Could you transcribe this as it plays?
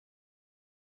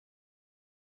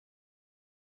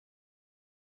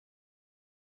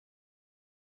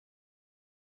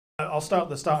I'll start at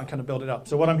the start and kind of build it up.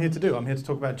 So what I'm here to do, I'm here to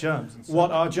talk about germs.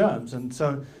 What are germs? And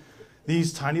so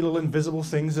these tiny little invisible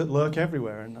things that lurk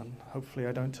everywhere. And hopefully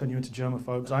I don't turn you into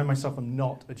germaphobes. I myself am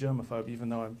not a germaphobe, even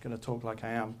though I'm going to talk like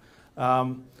I am.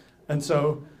 And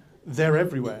so they're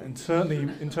everywhere, and certainly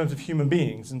in terms of human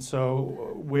beings. And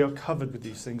so we are covered with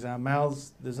these things. Our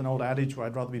mouths, there's an old adage where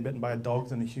I'd rather be bitten by a dog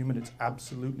than a human. It's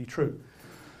absolutely true.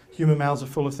 Human mouths are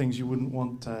full of things you wouldn't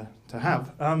want to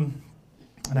have.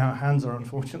 And our hands are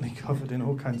unfortunately covered in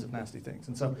all kinds of nasty things.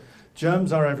 And so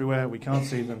germs are everywhere. We can't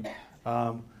see them.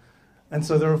 And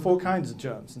so there are 4 kinds of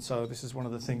germs. And so this is one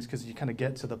of the things, because you kind of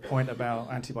get to the point about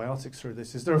antibiotics through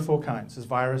this, is there are 4 kinds. There's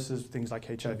viruses, things like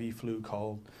HIV, flu,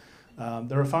 cold.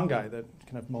 There are fungi, that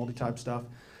kind of moldy type stuff.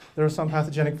 There are some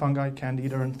pathogenic fungi,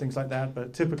 candida and things like that,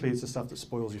 but typically it's the stuff that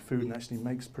spoils your food and actually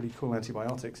makes pretty cool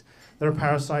antibiotics. There are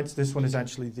parasites. This one is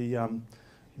actually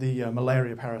the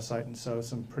malaria parasite, and so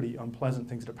some pretty unpleasant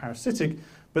things that are parasitic.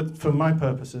 But for my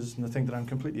purposes, and the thing that I'm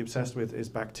completely obsessed with is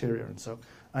bacteria. And so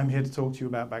I'm here to talk to you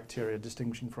about bacteria,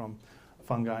 distinguishing from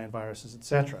fungi and viruses,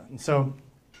 etc. And so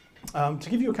to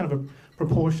give you a kind of a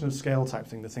proportionate scale type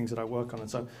thing, the things that I work on.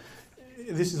 And so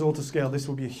this is all to scale. This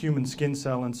will be a human skin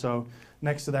cell, and so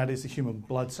next to that is the human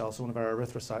blood cell. So one of our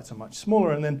erythrocytes are much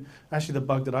smaller, and then actually the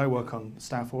bug that I work on,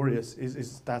 Staph aureus,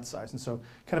 is that size. And so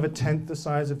kind of a tenth the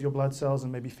size of your blood cells,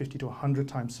 and maybe 50 to 100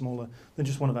 times smaller than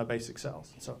just one of our basic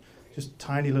cells. So just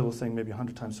tiny little thing, maybe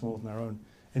 100 times smaller than our own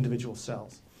individual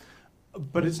cells.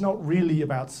 But it's not really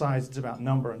about size, it's about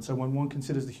number. And so when one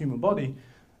considers the human body,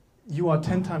 you are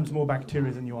 10 times more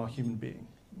bacteria than you are human being.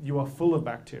 You are full of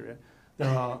bacteria. There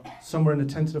are somewhere in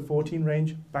the 10 to the 14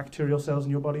 range bacterial cells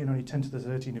in your body, and only 10 to the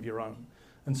 13 of your own.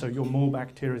 And so you're more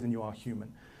bacteria than you are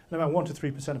human. And about 1 to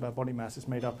 3% of our body mass is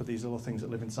made up of these little things that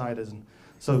live inside us. And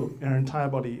so our entire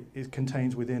body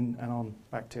contains within and on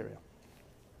bacteria.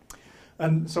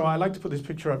 And so I like to put this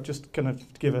picture up just kind of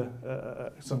to give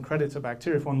some credit to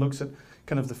bacteria. If one looks at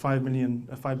kind of the 5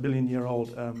 billion year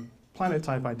old planet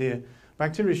type idea,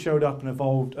 bacteria showed up and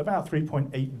evolved about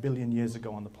 3.8 billion years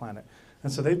ago on the planet.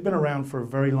 And so they've been around for a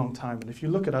very long time. And if you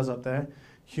look at us up there,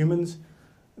 humans,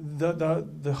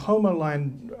 the Homo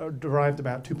line derived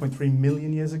about 2.3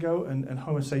 million years ago, and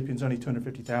Homo sapiens only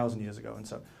 250,000 years ago. And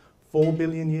so 4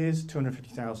 billion years,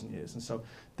 250,000 years. And so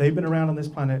they've been around on this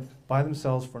planet by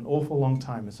themselves for an awful long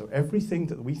time. And so everything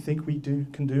that we think we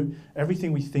can do,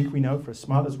 everything we think we know, for as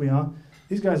smart as we are,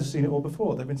 these guys have seen it all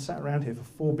before. They've been sat around here for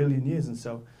 4 billion years. And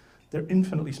so they're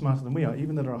infinitely smarter than we are,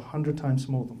 even though they're 100 times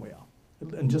smaller than we are,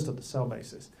 and just at the cell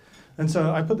basis. And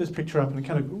so I put this picture up, and it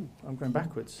kind of, I'm going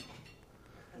backwards.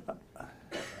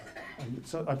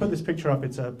 So I put this picture up.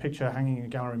 It's a picture hanging in a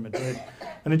gallery in Madrid,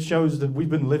 and it shows that we've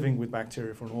been living with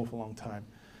bacteria for an awful long time.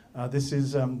 This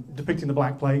is depicting the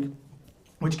Black Plague,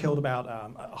 which killed about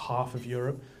half of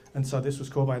Europe. And so this was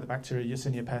caused by the bacteria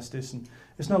Yersinia pestis, and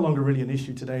it's no longer really an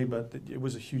issue today, but it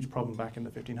was a huge problem back in the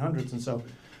 1500s. And so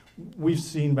we've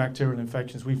seen bacterial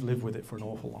infections. We've lived with it for an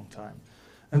awful long time.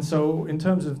 And so in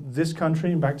terms of this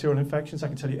country and bacterial infections, I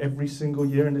can tell you every single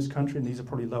year in this country, and these are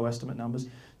probably low estimate numbers,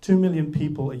 2 million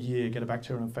people a year get a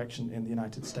bacterial infection in the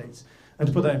United States. And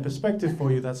to put that in perspective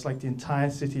for you, that's like the entire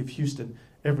city of Houston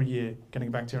every year getting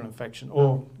a bacterial infection,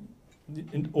 or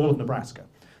in all of Nebraska.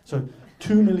 So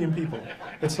 2 million people.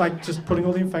 It's like just putting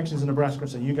all the infections in Nebraska and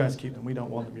saying, you guys keep them, we don't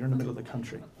want them, you're in the middle of the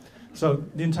country. So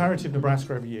the entirety of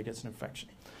Nebraska every year gets an infection.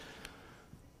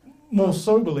 More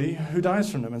soberly, who dies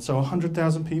from them? And so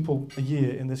 100,000 people a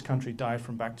year in this country die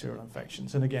from bacterial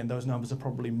infections. And again, those numbers are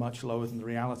probably much lower than the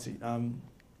reality. And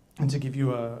to give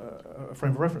you a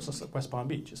frame of reference, that's like West Palm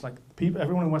Beach. It's like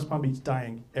everyone in West Palm Beach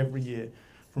dying every year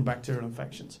from bacterial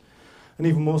infections. And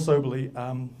even more soberly,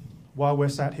 while we're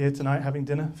sat here tonight having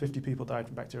dinner, 50 people died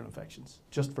from bacterial infections.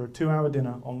 Just for a 2-hour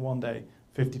dinner on one day,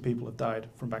 50 people have died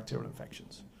from bacterial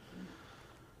infections.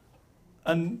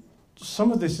 And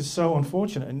some of this is so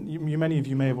unfortunate, and many of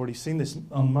you may have already seen this.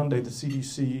 On Monday, the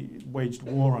CDC waged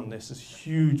war on this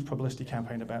huge publicity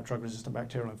campaign about drug-resistant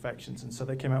bacterial infections, and so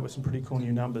they came out with some pretty cool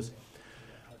new numbers.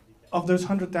 Of those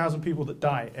 100,000 people that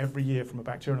die every year from a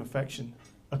bacterial infection,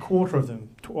 a quarter of them,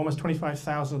 almost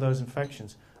 25,000 of those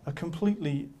infections, are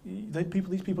completely,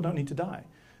 these people don't need to die.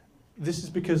 This is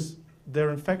because they're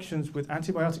infections with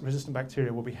antibiotic-resistant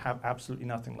bacteria where we have absolutely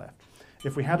nothing left.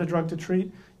 If we had a drug to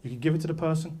treat, you could give it to the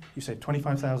person, you save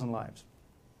 25,000 lives.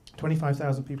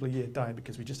 25,000 people a year die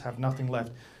because we just have nothing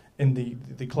left in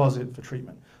the closet for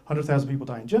treatment. 100,000 people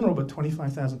die in general, but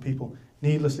 25,000 people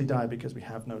needlessly die because we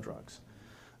have no drugs.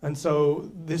 And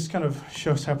so this kind of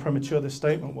shows how premature this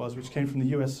statement was, which came from the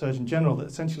US Surgeon General, that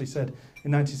essentially said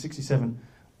in 1967,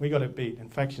 we got it beat,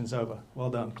 infection's over, well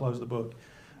done, close the book.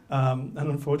 And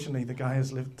unfortunately, the guy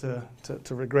has lived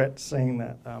to regret saying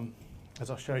that, as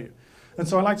I'll show you. And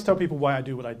so I like to tell people why I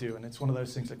do what I do. And it's one of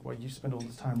those things like, well, you spend all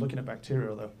this time looking at bacteria,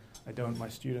 although I don't. My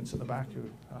students at the back who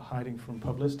are hiding from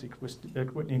publicity,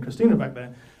 Whitney and Christina back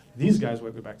there, these guys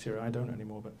work with bacteria. I don't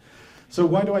anymore. But so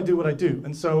why do I do what I do?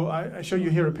 And so I show you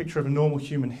here a picture of a normal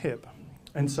human hip.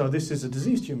 And so this is a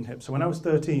diseased human hip. So when I was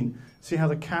 13, see how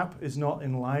the cap is not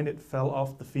in line? It fell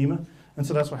off the femur. And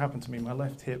so that's what happened to me. My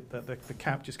left hip, the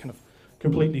cap just kind of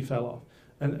completely fell off.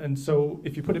 And so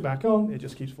if you put it back on, it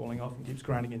just keeps falling off and keeps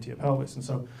grinding into your pelvis. And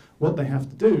so what they have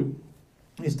to do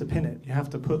is to pin it. You have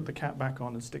to put the cap back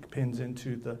on and stick pins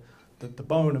into the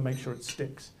bone and make sure it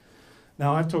sticks.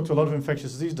 Now, I've talked to a lot of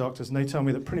infectious disease doctors, and they tell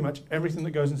me that pretty much everything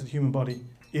that goes into the human body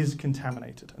is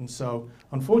contaminated. And so,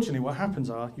 unfortunately, what happens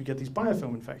are you get these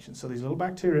biofilm infections. So these little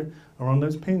bacteria are on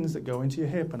those pins that go into your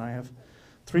hip, and I have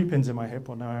 3 pins in my hip,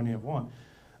 or now I only have 1.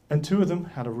 And 2 of them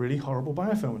had a really horrible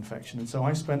biofilm infection. And so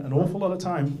I spent an awful lot of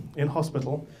time in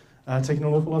hospital taking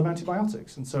an awful lot of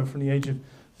antibiotics. And so from the age of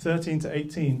 13 to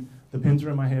 18, the pins were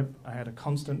in my hip. I had a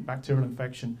constant bacterial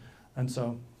infection. And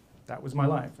so that was my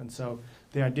life. And so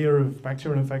the idea of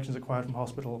bacterial infections acquired from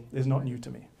hospital is not new to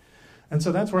me. And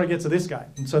so that's where I get to this guy.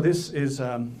 And so this is,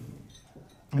 and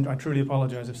I truly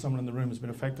apologize if someone in the room has been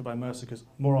affected by MRSA, because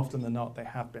more often than not, they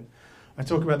have been. I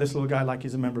talk about this little guy like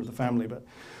he's a member of the family, but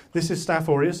this is Staph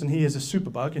aureus, and he is a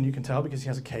superbug, and you can tell because he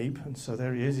has a cape, and so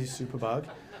there he is, he's superbug.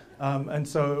 And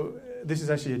so this is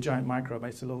actually a giant microbe.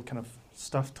 It's a little kind of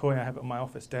stuffed toy I have at my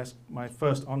office desk. My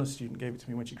first honors student gave it to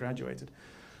me when she graduated.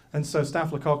 And so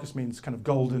Staphylococcus means kind of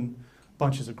golden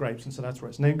bunches of grapes, and so that's where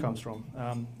its name comes from.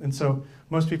 And so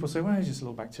most people say, well, it's just a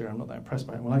little bacteria, I'm not that impressed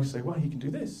by it. Well, I say, well, you can do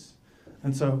this.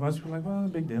 And so most people are like, well,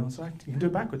 big deal. So you can do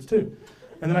it backwards too.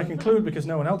 And then I conclude, because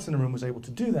no one else in the room was able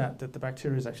to do that, that the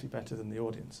bacteria is actually better than the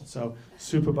audience. And so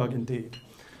superbug indeed.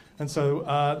 And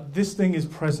so this thing is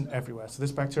present everywhere. So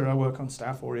this bacteria I work on,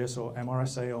 Staph aureus or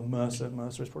MRSA or MRSA,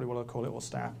 MRSA is probably what I'll call it, or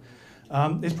Staph,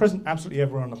 it's present absolutely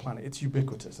everywhere on the planet. It's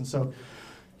ubiquitous. And so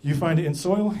you find it in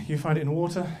soil, you find it in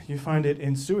water, you find it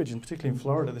in sewage, and particularly in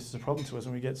Florida, this is a problem to us.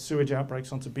 When we get sewage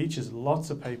outbreaks onto beaches,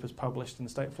 lots of papers published in the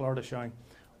state of Florida showing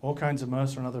all kinds of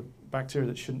MRSA and other bacteria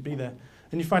that shouldn't be there.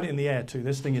 And you find it in the air too.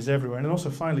 This thing is everywhere. And also,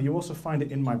 finally, you also find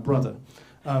it in my brother.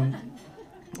 And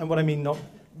what I mean, not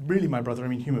really my brother, I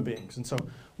mean human beings. And so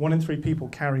 1 in 3 people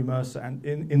carry MRSA and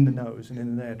in the nose and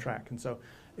in the air tract. And so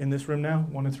in this room now,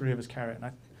 1 in 3 of us carry it. And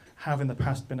I have in the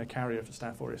past been a carrier for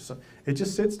Staph aureus. So it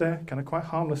just sits there, kind of quite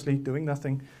harmlessly, doing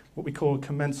nothing, what we call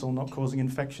commensal, not causing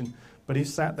infection. But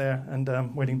he's sat there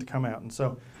and waiting to come out. And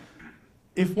so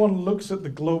if one looks at the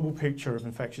global picture of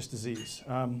infectious disease,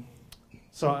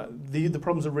 the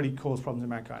problems that really cause problems in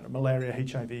mankind are malaria,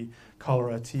 HIV,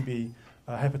 cholera, TB,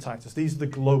 hepatitis. These are the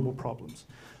global problems.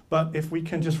 But if we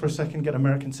can just for a second get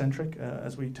American-centric,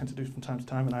 as we tend to do from time to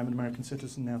time, and I'm an American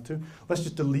citizen now too, let's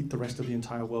just delete the rest of the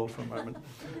entire world for a moment.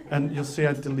 And you'll see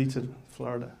I deleted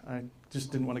Florida. I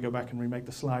just didn't want to go back and remake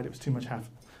the slide. It was too much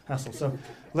hassle. So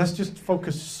let's just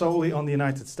focus solely on the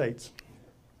United States.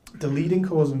 The leading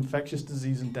cause of infectious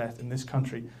disease and death in this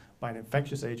country by an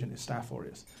infectious agent is Staph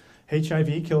aureus.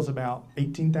 HIV kills about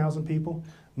 18,000 people.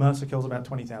 MRSA kills about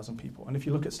 20,000 people. And if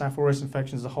you look at Staph aureus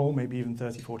infections as a whole, maybe even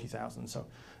 30, 40,000. So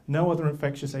no other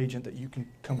infectious agent that you can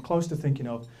come close to thinking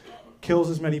of kills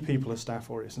as many people as Staph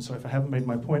aureus. And so if I haven't made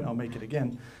my point, I'll make it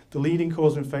again. The leading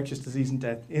cause of infectious disease and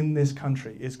death in this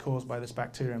country is caused by this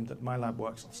bacterium that my lab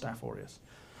works on, Staph aureus.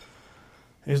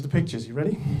 Here's the pictures. You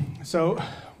ready? So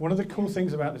one of the cool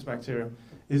things about this bacterium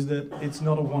is that it's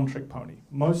not a one-trick pony.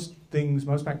 Most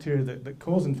bacteria that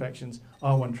cause infections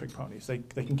are one-trick ponies. They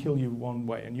can kill you one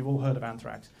way, and you've all heard of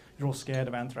anthrax. You're all scared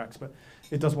of anthrax, but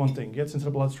it does one thing. It gets into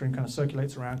the bloodstream, kind of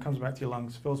circulates around, comes back to your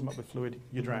lungs, fills them up with fluid,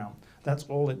 you drown. That's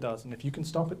all it does, and if you can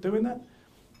stop it doing that,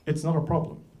 it's not a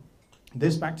problem.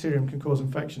 This bacterium can cause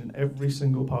infection in every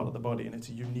single part of the body, and it's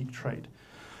a unique trait.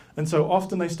 And so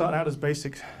often they start out as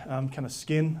basic kind of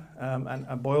skin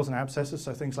and boils and abscesses,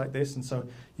 so things like this. And so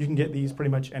you can get these pretty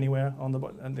much anywhere on the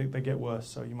body, and they get worse,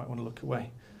 so you might want to look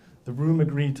away. The room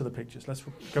agreed to the pictures. Let's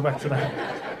go back to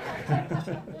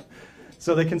that.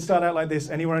 So they can start out like this.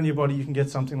 Anywhere in your body you can get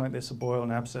something like this, a boil,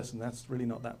 an abscess, and that's really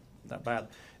not that bad.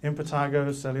 Impetigo,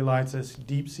 cellulitis,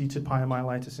 deep-seated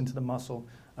pyomyelitis into the muscle,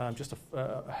 just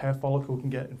a hair follicle can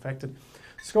get infected.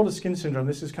 Scalded skin syndrome,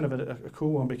 this is kind of a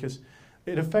cool one because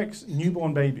it affects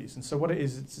newborn babies. And so what it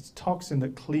is, it's toxin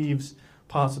that cleaves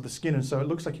parts of the skin. And so it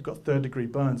looks like you've got third-degree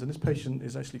burns. And this patient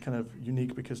is actually kind of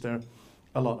unique because they're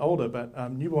a lot older.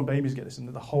 But newborn babies get this, and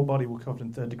the whole body will cover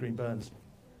in third-degree burns.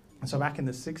 And so back in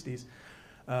the 60s,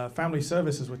 family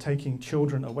services were taking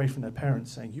children away from their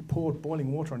parents, saying, you poured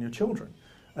boiling water on your children.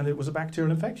 And it was a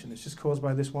bacterial infection. It's just caused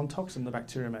by this one toxin the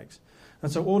bacteria makes.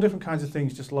 And so all different kinds of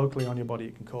things just locally on your body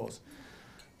it can cause.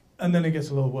 And then it gets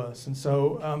a little worse. And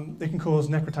so it can cause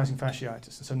necrotizing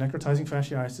fasciitis. And so necrotizing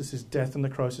fasciitis is death and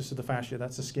necrosis of the fascia.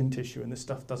 That's the skin tissue, and this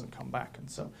stuff doesn't come back. And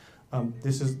so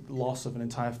this is loss of an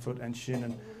entire foot and shin.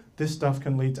 And this stuff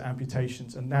can lead to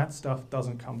amputations, and that stuff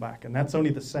doesn't come back. And that's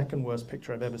only the second worst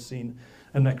picture I've ever seen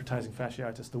of necrotizing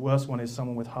fasciitis. The worst one is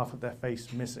someone with half of their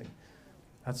face missing.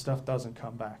 That stuff doesn't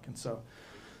come back. And so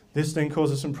this thing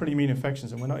causes some pretty mean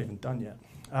infections, and we're not even done yet.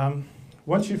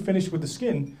 Once you've finished with the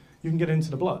skin, you can get into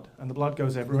the blood, and the blood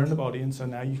goes everywhere in the body, and so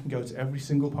now you can go to every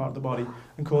single part of the body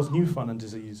and cause new fun and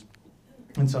disease.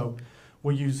 And so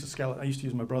we'll use the skeleton. I used to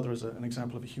use my brother as an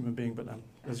example of a human being, but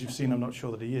as you've seen, I'm not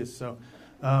sure that he is. So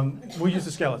we'll use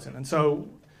the skeleton. And so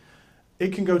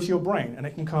it can go to your brain, and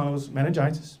it can cause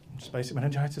meningitis, just basic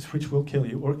meningitis, which will kill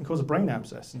you, or it can cause a brain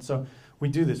abscess. And so we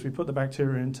do this. We put the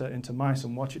bacteria into mice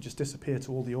and watch it just disappear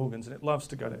to all the organs, and it loves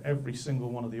to go to every single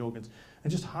one of the organs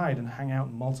and just hide and hang out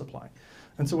and multiply.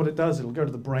 And so what it does, it'll go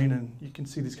to the brain, and you can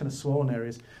see these kind of swollen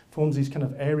areas, forms these kind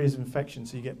of areas of infection.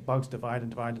 So you get bugs divide and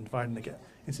divide and divide, and they get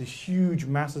into this huge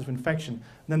masses of infection, and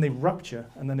then they rupture,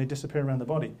 and then they disappear around the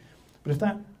body. But if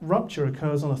that rupture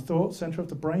occurs on a thought center of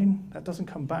the brain, that doesn't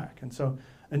come back.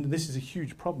 And this is a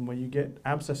huge problem where you get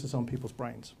abscesses on people's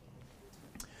brains.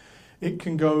 It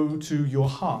can go to your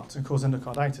heart and cause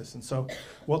endocarditis. And so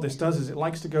what this does is it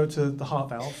likes to go to the heart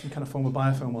valves and kind of form a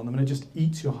biofilm on them, and it just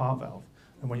eats your heart valve.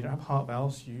 And when you don't have heart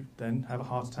valves, you then have a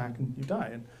heart attack and you die.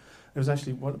 And it was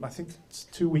actually, I think it's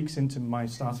 2 weeks into my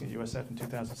starting at USF in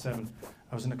 2007,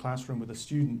 I was in a classroom with a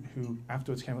student who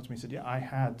afterwards came up to me and said, yeah, I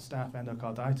had staph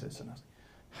endocarditis. And I was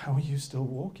like, how are you still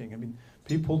walking? I mean,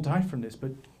 people die from this,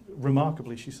 but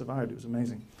remarkably, she survived. It was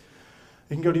amazing.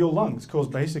 It can go to your lungs, cause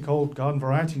basic old garden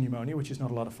variety pneumonia, which is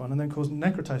not a lot of fun, and then cause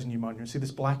necrotizing pneumonia. You see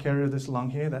this black area of this lung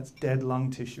here? That's dead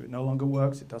lung tissue. It no longer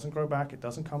works. It doesn't grow back. It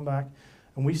doesn't come back.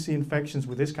 And we see infections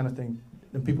with this kind of thing,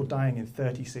 and people dying in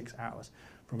 36 hours.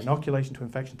 From inoculation to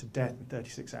infection to death in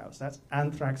 36 hours. That's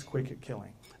anthrax quick at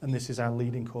killing. And this is our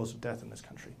leading cause of death in this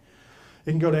country.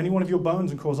 It can go to any one of your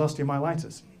bones and cause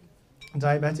osteomyelitis.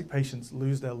 Diabetic patients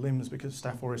lose their limbs because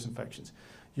of Staph aureus infections.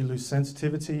 You lose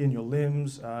sensitivity in your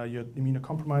limbs, you're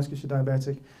immunocompromised because you're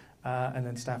diabetic, and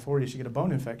then Staph aureus, you get a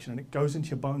bone infection, and it goes into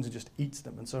your bones and just eats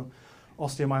them. And so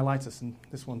osteomyelitis, and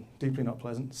this one deeply not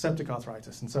pleasant, septic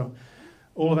arthritis. And so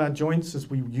all of our joints, as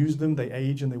we use them, they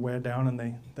age and they wear down,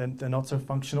 and they're not so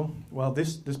functional. Well,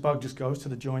 this bug just goes to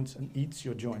the joints and eats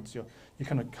your joints. Your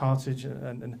kind of cartilage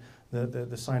and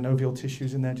the synovial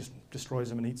tissues in there just destroys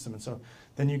them and eats them. And so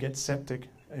then you get septic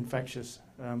infectious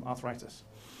arthritis.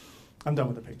 I'm done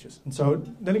with the pictures. And so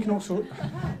then it can also,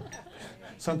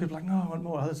 some people are like, no, I want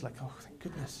more. Others are like, oh, thank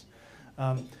goodness.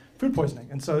 Food poisoning.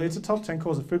 And so it's a top 10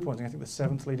 cause of food poisoning. I think the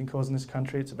 7th leading cause in this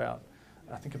country. It's about,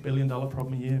 I think, $1 billion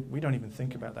problem a year. We don't even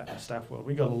think about that in the staff world.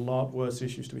 We've got a lot worse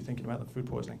issues to be thinking about than food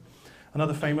poisoning.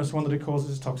 Another famous one that it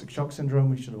causes is toxic shock syndrome.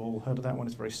 We should have all heard of that one.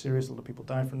 It's very serious. A lot of people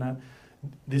die from that.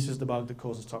 This is the bug that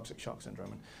causes toxic shock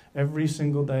syndrome. And every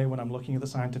single day when I'm looking at the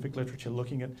scientific literature,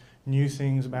 looking at new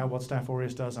things about what Staph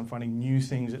aureus does, I'm finding new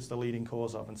things it's the leading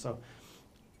cause of. And so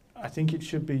I think it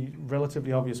should be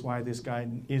relatively obvious why this guy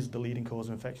is the leading cause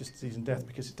of infectious disease and death,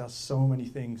 because it does so many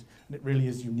things, and it really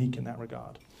is unique in that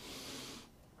regard.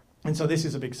 And so this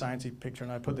is a big sciencey picture,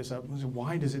 and I put this up.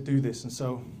 Why does it do this? And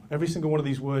so every single one of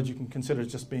these words you can consider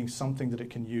as just being something that it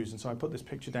can use. And so I put this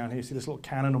picture down here. You see this little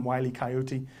cannon and Wile E.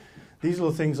 Coyote? These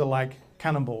little things are like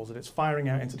cannonballs that it's firing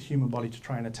out into the human body to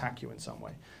try and attack you in some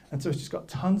way. And so it's just got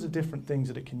tons of different things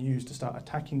that it can use to start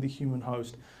attacking the human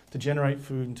host, to generate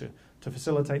food, and to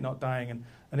facilitate not dying.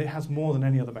 And it has more than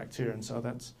any other bacteria. And so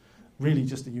that's really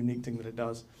just a unique thing that it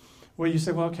does. Where you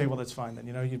say, well, okay, well, that's fine then.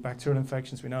 You know, your bacterial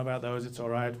infections, we know about those, it's all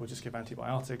right, we'll just give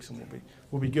antibiotics and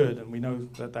we'll be good. And we know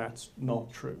that that's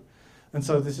not true. And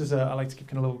so this is, I like to give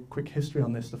kind of a little quick history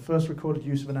on this. The first recorded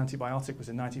use of an antibiotic was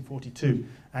in 1942.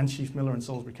 Anne Chief Miller in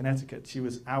Salisbury, Connecticut. She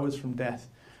was hours from death.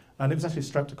 And it was actually a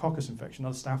streptococcus infection,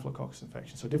 not a staphylococcus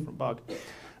infection, so a different bug.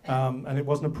 And it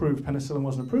wasn't approved. Penicillin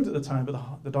wasn't approved at the time,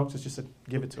 but the doctors just said,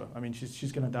 give it to her. I mean,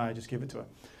 she's going to die, just give it to her.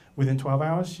 Within 12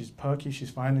 hours, she's perky, she's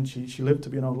fine, and she lived to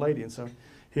be an old lady. And so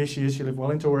here she is. She lived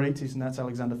well into her 80s, and that's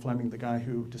Alexander Fleming, the guy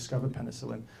who discovered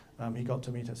penicillin. He got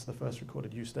to meet us, the first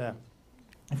recorded use there.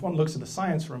 If one looks at the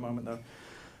science for a moment, though,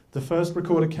 the first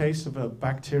recorded case of a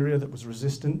bacteria that was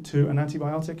resistant to an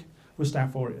antibiotic was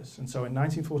Staph aureus. And so in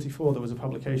 1944, there was a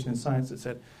publication in Science that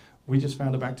said, we just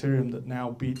found a bacterium that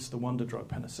now beats the wonder drug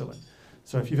penicillin.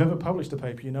 So if you've ever published a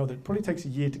paper, you know that it probably takes a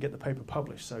year to get the paper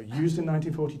published. So used in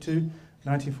 1942,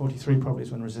 1943 probably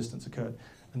is when resistance occurred.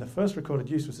 And the first recorded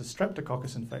use was a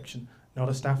streptococcus infection, not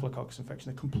a staphylococcus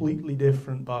infection, a completely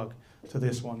different bug to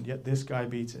this one, yet this guy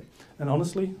beat it. And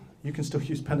honestly, you can still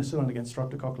use penicillin against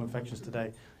streptococcal infections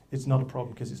today. It's not a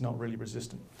problem because it's not really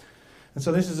resistant. And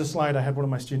so this is a slide I had one of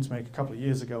my students make a couple of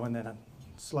years ago, and then a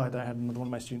slide I had another one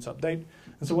of my students update.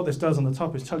 And so what this does on the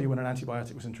top is tell you when an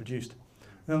antibiotic was introduced.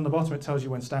 And on the bottom it tells you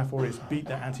when Staph aureus beat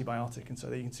that antibiotic. And so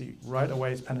there you can see right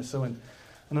away it's penicillin.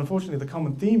 And unfortunately the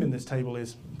common theme in this table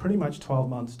is pretty much 12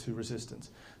 months to resistance.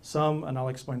 Some, and I'll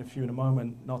explain a few in a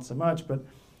moment, not so much, but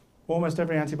almost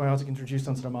every antibiotic introduced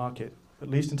onto the market, at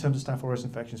least in terms of Staph aureus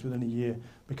infections within a year,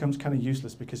 becomes kind of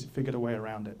useless because it figured a way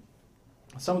around it.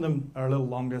 Some of them are a little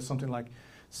longer, something like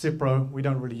Cipro. We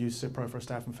don't really use Cipro for a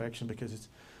staph infection because it's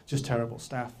just terrible.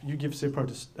 Staph, you give Cipro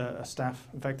to a staph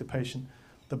infected patient,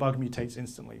 the bug mutates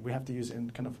instantly. We have to use it in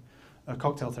kind of a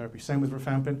cocktail therapy. Same with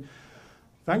rifampin.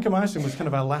 Vancomycin was kind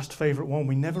of our last favorite one.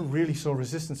 We never really saw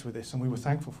resistance with this, and we were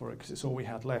thankful for it because it's all we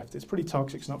had left. It's pretty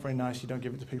toxic. It's not very nice. You don't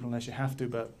give it to people unless you have to,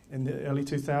 but in the early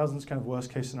 2000s, kind of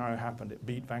worst case scenario happened. It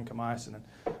beat vancomycin,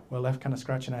 and we're left kind of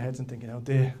scratching our heads and thinking, oh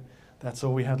dear, that's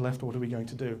all we had left. What are we going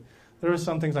to do? There are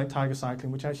some things like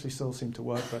tigecycline, which actually still seem to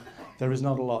work, but there is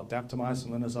not a lot. Daptomycin,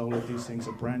 linezolid, these things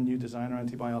are brand new designer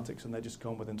antibiotics, and they're just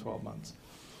gone within 12 months.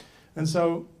 And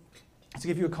so, to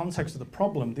give you a context of the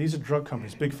problem, these are drug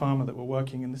companies, big pharma, that were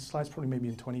working, and this slide's probably maybe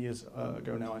in 20 years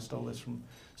ago now. I stole this from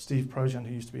Steve Projan,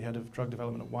 who used to be head of drug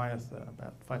development at Wyeth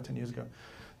about 5-10 years ago.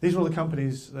 These were all the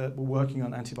companies that were working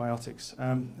on antibiotics,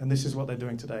 and this is what they're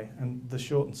doing today. And the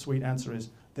short and sweet answer is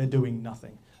they're doing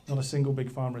nothing. Not a single big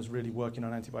pharma is really working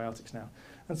on antibiotics now.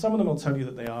 And some of them will tell you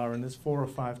that they are, and there's 4 or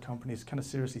 5 companies kind of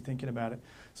seriously thinking about it.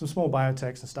 Some small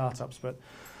biotechs and startups, but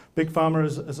big pharma,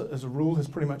 as a rule, has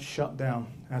pretty much shut down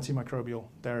antimicrobial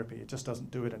therapy. It just doesn't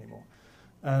do it anymore.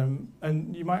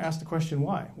 And you might ask the question,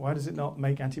 why? Why does it not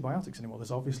make antibiotics anymore?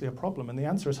 There's obviously a problem, and the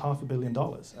answer is $500 million.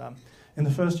 In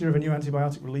the first year of a new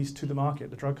antibiotic released to the market,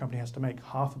 the drug company has to make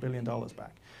 $500 million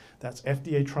back. That's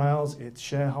FDA trials, it's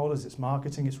shareholders, it's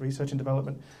marketing, it's research and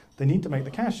development. They need to make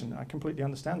the cash, and I completely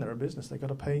understand they're a business. They've got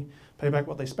to pay back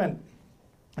what they spent.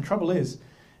 The trouble is,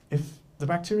 if the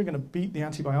bacteria are going to beat the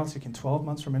antibiotic in 12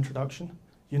 months from introduction,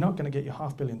 you're not going to get your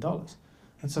 $500 million.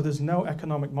 And so there's no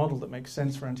economic model that makes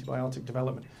sense for antibiotic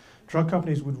development. Drug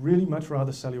companies would really much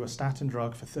rather sell you a statin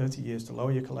drug for 30 years to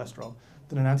lower your cholesterol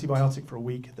than an antibiotic for a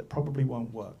week that probably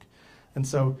won't work. And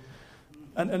so,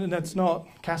 and that's not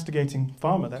castigating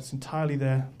pharma. That's entirely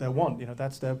their want. You know,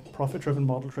 that's their profit-driven,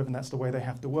 model-driven. That's the way they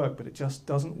have to work. But it just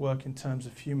doesn't work in terms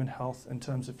of human health, in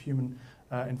terms of human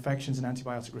infections and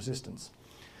antibiotic resistance.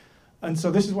 And so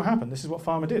this is what happened. This is what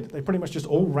pharma did. They pretty much just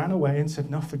all ran away and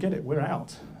said, no, forget it, we're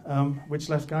out. Which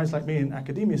left guys like me in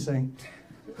academia saying,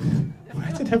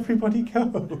 where did everybody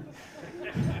go?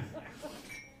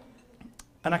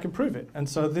 And I can prove it. And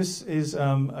so this is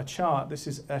a chart. This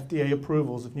is FDA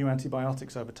approvals of new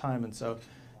antibiotics over time. And so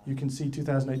you can see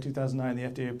 2008, 2009,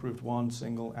 the FDA approved one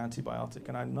single antibiotic.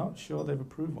 And I'm not sure they've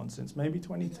approved one since maybe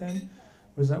 2010.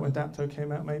 Was that when Dapto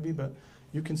came out maybe? But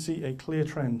you can see a clear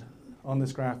trend on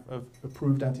this graph of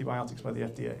approved antibiotics by the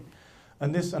FDA.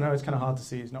 And this, I know it's kind of hard to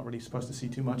see, it's not really supposed to see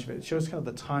too much of it. It shows kind of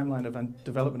the timeline of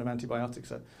development of antibiotics.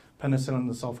 So penicillin and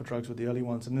the sulfur drugs were the early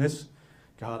ones. And this,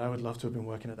 God, I would love to have been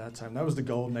working at that time. That was the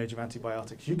golden age of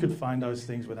antibiotics. You could find those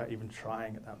things without even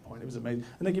trying at that point. It was amazing.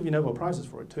 And they give you Nobel Prizes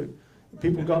for it too.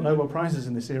 People got Nobel Prizes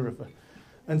in this era.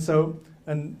 And so,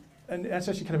 and that's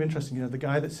actually kind of interesting. You know, the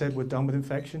guy that said we're done with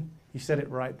infection, he said it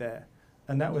right there.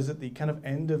 And that was at the kind of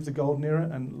end of the golden era,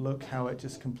 and look how it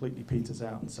just completely peters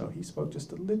out. And so he spoke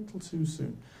just a little too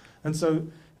soon. And so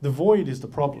the void is the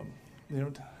problem. You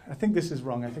know, I think this is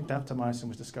wrong. I think daptomycin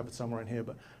was discovered somewhere in here,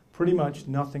 but pretty much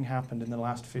nothing happened in the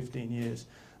last 15 years.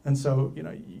 And so, you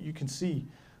know, you can see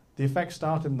the effect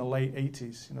started in the late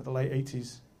 80s. You know, the late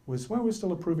 80s was when we're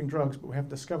still approving drugs, but we haven't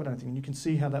discovered anything. And you can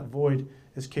see how that void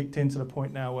has kicked in to the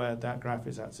point now where that graph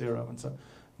is at 0. And so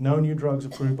no new drugs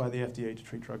approved by the FDA to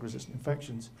treat drug-resistant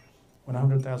infections when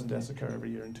 100,000 deaths occur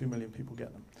every year and 2 million people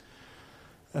get them.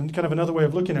 And kind of another way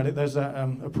of looking at it, there's that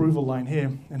approval line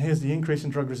here, and here's the increase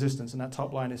in drug resistance, and that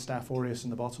top line is Staph aureus,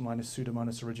 and the bottom line is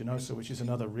Pseudomonas aeruginosa, which is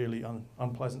another really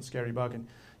unpleasant, scary bug. And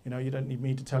you know, you don't need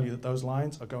me to tell you that those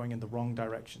lines are going in the wrong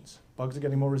directions. Bugs are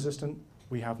getting more resistant,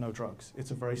 we have no drugs.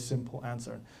 It's a very simple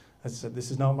answer. As I said,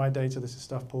 this is not my data, this is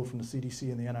stuff pulled from the CDC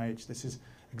and the NIH. This is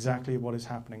exactly what is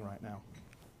happening right now.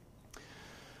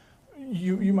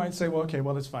 You might say, well, okay,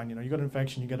 well, it's fine. You know, you got an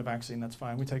infection, you get a vaccine, that's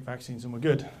fine. We take vaccines and we're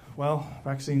good. Well,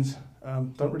 vaccines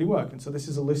don't really work. And so this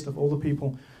is a list of all the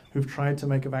people who've tried to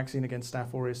make a vaccine against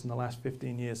Staph aureus in the last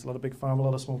 15 years. A lot of big pharma, a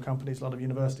lot of small companies, a lot of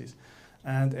universities.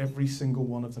 And every single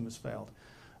one of them has failed.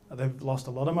 They've lost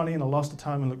a lot of money and a lot of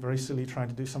time and look very silly trying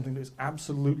to do something that is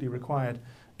absolutely required.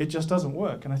 It just doesn't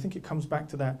work. And I think it comes back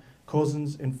to that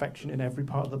causes infection in every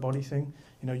part of the body thing.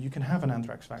 You know, you can have an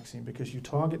anthrax vaccine because you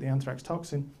target the anthrax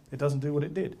toxin, it doesn't do what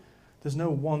it did. There's no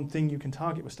one thing you can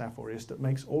target with Staph aureus that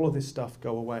makes all of this stuff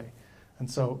go away. And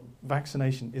so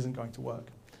vaccination isn't going to work.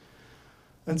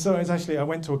 And so I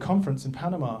went to a conference in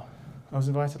Panama. I was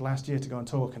invited last year to go and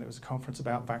talk, and it was a conference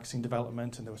about vaccine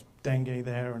development, and there was dengue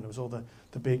there, and there was all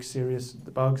the big serious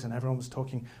bugs, and everyone was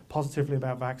talking positively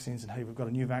about vaccines, and hey, we've got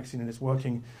a new vaccine and it's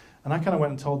working. And I kind of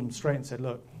went and told them straight and said,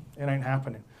 look, it ain't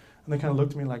happening. And they kind of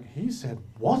looked at me like, he said,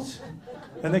 what?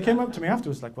 And they came up to me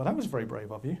afterwards like, well, that was very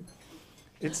brave of you.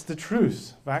 It's the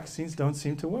truth. Vaccines don't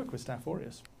seem to work with Staph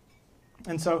aureus.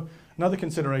 And so another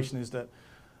consideration is that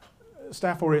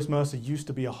Staph aureus MRSA used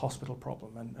to be a hospital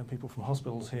problem, and people from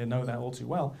hospitals here know that all too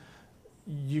well.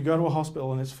 You go to a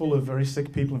hospital and it's full of very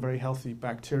sick people and very healthy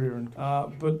bacteria.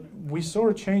 But we saw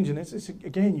a change, and it's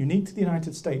again unique to the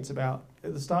United States about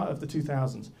at the start of the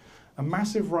 2000s, a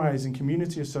massive rise in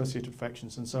community-associated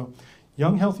infections. And so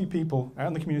young, healthy people out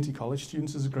in the community college,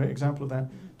 students is a great example of that,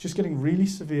 just getting really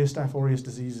severe Staph aureus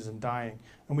diseases and dying.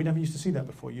 And we never used to see that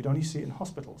before. You'd only see it in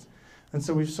hospitals. And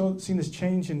so we've seen this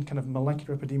change in kind of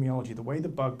molecular epidemiology, the way the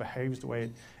bug behaves, the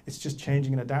way it's just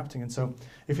changing and adapting. And so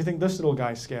if you think this little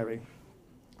guy's scary,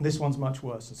 this one's much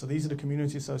worse. And so these are the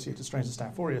community-associated strains of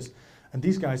Staph aureus. And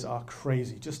these guys are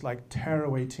crazy, just like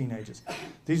tear-away teenagers.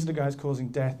 These are the guys causing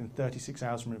death in 36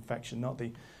 hours from infection, not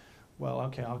the, well,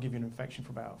 okay, I'll give you an infection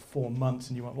for about 4 months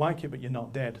and you won't like it, but you're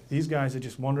not dead. These guys are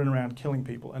just wandering around killing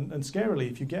people. And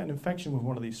scarily, if you get an infection with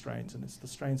one of these strains, and it's the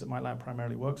strains that my lab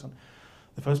primarily works on,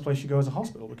 the first place you go is a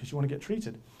hospital because you want to get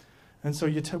treated. And so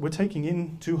we're taking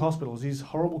into hospitals these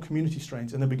horrible community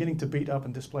strains, and they're beginning to beat up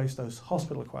and displace those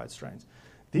hospital-acquired strains.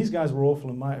 These guys were awful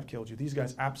and might have killed you. These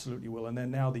guys absolutely will. And they're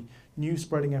now the new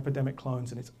spreading epidemic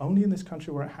clones, and it's only in this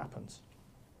country where it happens.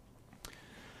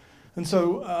 And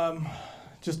so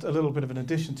just a little bit of an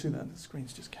addition to that, the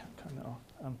screen's just kind of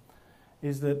off,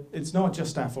 is that it's not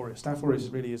just Staph aureus. Staph aureus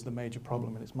really is the major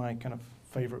problem, and it's my kind of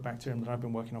favorite bacterium that I've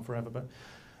been working on forever. But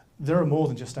there are more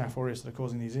than just Staph aureus that are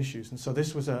causing these issues. And so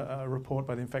this was a report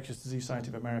by the Infectious Disease Society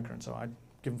of America, and so I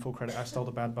give them full credit. I stole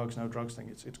the bad bugs, no drugs thing.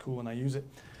 It's cool, and I use it,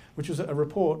 which was a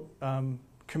report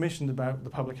commissioned about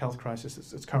the public health crisis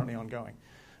that's currently ongoing.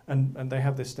 And they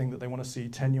have this thing that they want to see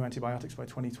 10 new antibiotics by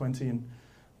 2020, and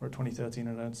we're at 2013,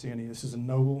 and I don't see any. This is a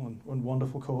noble and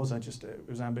wonderful cause. It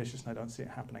was ambitious, and I don't see it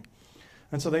happening.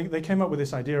 And so they came up with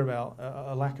this idea about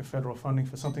a lack of federal funding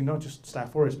for something, not just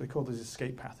Staph aureus, but they call these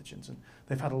escape pathogens. And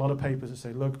they've had a lot of papers that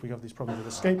say, look, we have these problems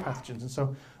with escape pathogens. And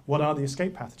so what are the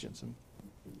escape pathogens? And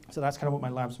so that's kind of what my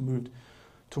lab's moved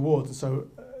towards. And so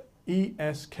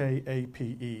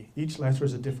ESKAPE, each letter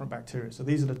is a different bacteria. So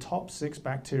these are the top 6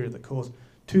 bacteria that cause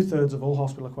 2/3 of all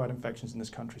hospital-acquired infections in this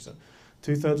country. So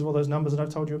 2/3 of all those numbers that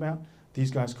I've told you about, these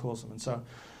guys cause them. And so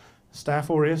Staph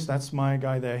aureus, that's my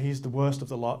guy there. He's the worst of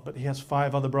the lot, but he has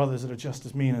 5 other brothers that are just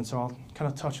as mean, and so I'll kind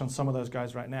of touch on some of those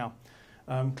guys right now.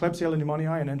 Klebsiella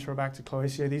pneumoniae and Enterobacter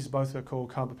cloacae, these both are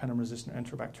called carbapenem-resistant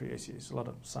Enterobacteriaceae. It's a lot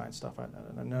of science stuff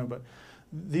I know, but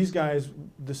these guys,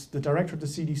 the director of the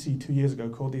CDC 2 years ago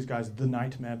called these guys the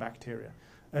nightmare bacteria.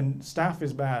 And staph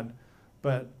is bad,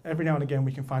 but every now and again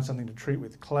we can find something to treat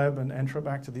with. Kleb and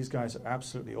Enterobacter, these guys are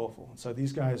absolutely awful. And so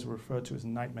these guys are referred to as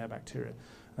nightmare bacteria.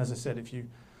 As I said, if you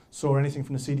saw anything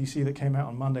from the CDC that came out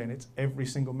on Monday, and it's every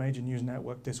single major news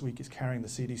network this week is carrying the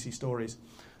CDC stories,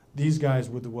 these guys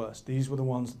were the worst. These were the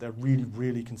ones that they're really,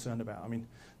 really concerned about. I mean,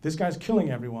 this guy's killing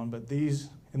everyone, but these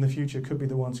in the future could be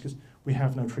the ones because we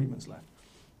have no treatments left.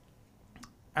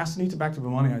 Acinetobacter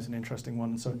baumannii is an interesting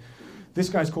one. So this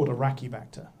guy's called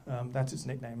Iraqibacter. That's its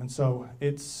nickname. And so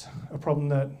it's a problem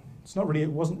that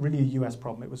it wasn't really a US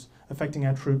problem. It was affecting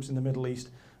our troops in the Middle East,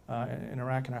 in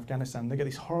Iraq and Afghanistan. They get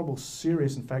these horrible,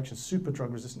 serious infections, super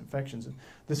drug-resistant infections. And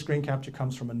this screen capture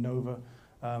comes from a Nova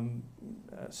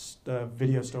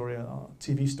video story,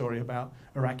 TV story about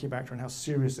Iraqibacter and how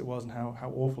serious it was and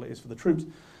how awful it is for the troops.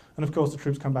 And of course, the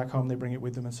troops come back home, they bring it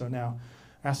with them, and so now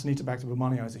Acinetobacter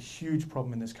baumannii is a huge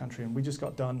problem in this country. And we just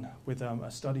got done with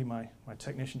a study, my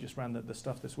technician just ran the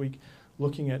stuff this week,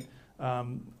 looking at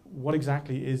what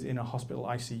exactly is in a hospital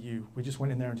ICU. We just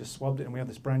went in there and just swabbed it, and we have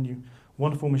this brand new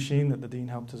wonderful machine that the dean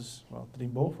helped us, the dean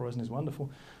bought for us and is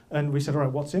wonderful. And we said, all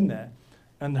right, what's in there?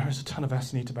 And there is a ton of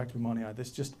Acinetobacter baumannii.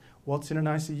 This just, what's in an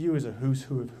ICU is a who's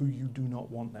who of who you do not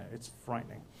want there. It's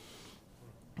frightening.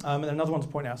 And another one to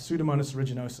point out, Pseudomonas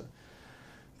aeruginosa.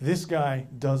 This guy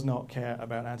does not care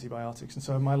about antibiotics. And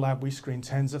so in my lab, we screen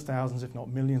tens of thousands, if not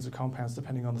millions of compounds,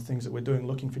 depending on the things that we're doing,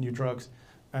 looking for new drugs.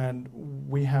 And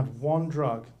we had one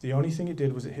drug. The only thing it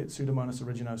did was it hit Pseudomonas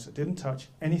aeruginosa. It didn't touch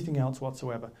anything else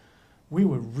whatsoever. We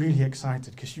were really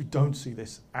excited because you don't see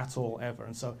this at all ever.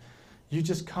 And so you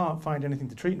just can't find anything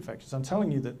to treat infections. I'm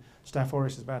telling you that Staph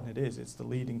aureus is bad, and it is. It's the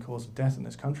leading cause of death in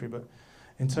this country. But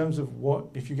in terms of what,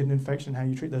 if you get an infection, how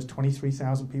you treat, there's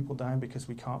 23,000 people dying because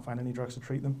we can't find any drugs to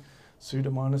treat them.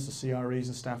 Pseudomonas, the CREs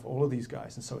and Staph, all of these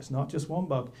guys. And so it's not just one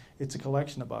bug, it's a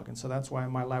collection of bugs. And so that's why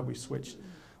in my lab we switched.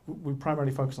 We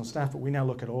primarily focus on Staph, but we now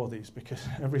look at all of these because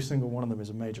every single one of them is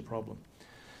a major problem.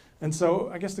 And so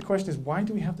I guess the question is, why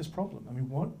do we have this problem? I mean,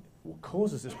 what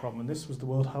causes this problem? And this was the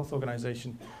World Health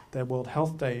Organization, their World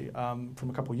Health Day from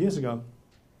a couple of years ago,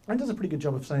 and does a pretty good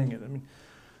job of saying it. I mean,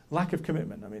 lack of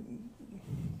commitment. I mean,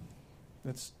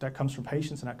 that comes from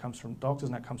patients, and that comes from doctors,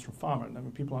 and that comes from pharma. I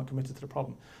mean, people aren't committed to the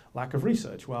problem. Lack of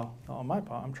research. Well, not on my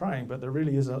part, I'm trying, but there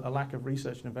really is a lack of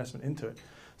research and investment into it.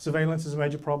 Surveillance is a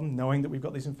major problem, knowing that we've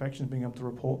got these infections, being able to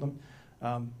report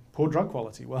them. Poor drug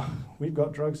quality. Well, we've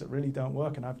got drugs that really don't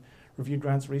work, and I've reviewed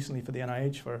grants recently for the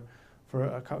NIH for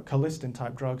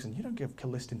colistin-type drugs, and you don't give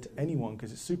colistin to anyone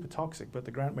because it's super toxic, but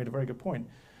the grant made a very good point.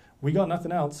 We got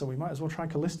nothing else, so we might as well try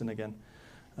colistin again.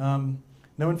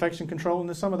 No infection control,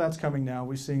 and some of that's coming now.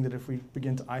 We're seeing that if we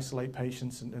begin to isolate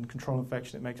patients and control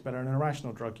infection, it makes better an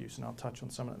irrational drug use, and I'll touch on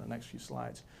some of it in the next few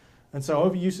slides. And so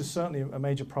overuse is certainly a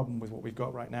major problem with what we've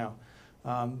got right now.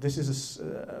 This is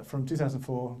from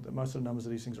 2004, most of the numbers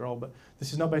of these things are old, but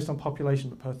this is not based on population,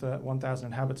 but per 1,000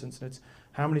 inhabitants, and it's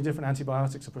how many different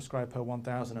antibiotics are prescribed per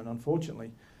 1,000, and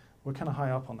unfortunately, we're kind of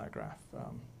high up on that graph.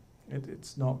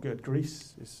 It's not good.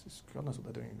 Greece, God knows what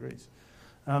they're doing in Greece.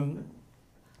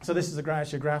 So this is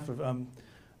actually a graph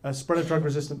of spread of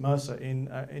drug-resistant MRSA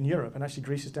in Europe, and actually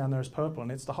Greece is down there as purple,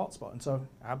 and it's the hotspot, and so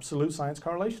absolute science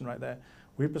correlation right there.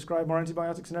 We prescribe more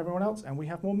antibiotics than everyone else, and we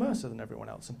have more MRSA than everyone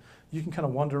else. And you can kind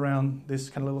of wander around this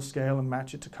kind of little scale and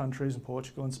match it to countries, and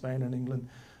Portugal and Spain and England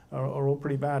are all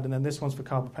pretty bad. And then this one's for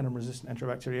carbapenem-resistant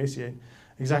Enterobacteriaceae.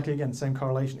 Exactly, again, same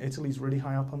correlation. Italy's really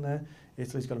high up on there.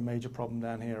 Italy's got a major problem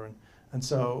down here. And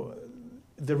so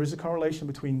there is a correlation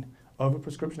between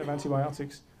overprescription of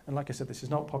antibiotics, and like I said, this is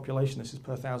not population, this is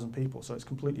per 1,000 people, so it's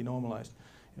completely normalized.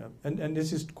 You know, and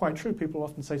this is quite true. People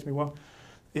often say to me, well,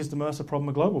 is the MRSA problem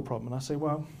a global problem? And I say,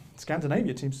 well,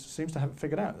 Scandinavia seems to have it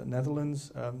figured out. The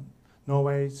Netherlands,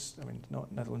 Norway,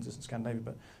 not Netherlands isn't Scandinavia,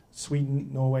 but Sweden,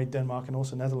 Norway, Denmark, and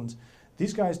also Netherlands.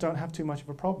 These guys don't have too much of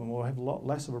a problem, or have a lot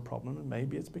less of a problem, and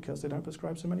maybe it's because they don't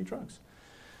prescribe so many drugs.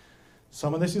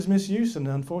 Some of this is misuse, and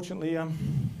unfortunately,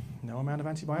 no amount of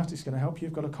antibiotics is going to help you.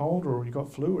 You've got a cold, or you've got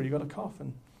flu, or you've got a cough.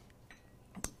 And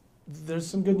there's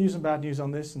some good news and bad news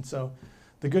on this, and so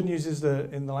the good news is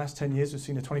that in the last 10 years, we've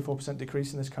seen a 24%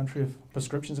 decrease in this country of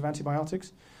prescriptions of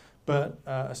antibiotics, but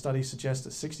a study suggests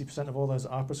that 60% of all those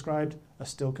that are prescribed are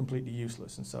still completely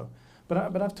useless. And so,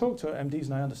 but I've talked to MDs,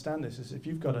 and I understand this, is if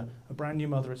you've got a brand new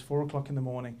mother, it's 4 o'clock in the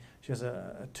morning, she has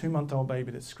a 2-month-old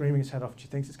baby that's screaming its head off, and she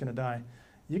thinks it's going to die,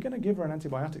 you're going to give her an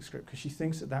antibiotic script because she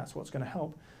thinks that that's what's going to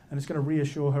help, and it's going to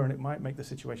reassure her, and it might make the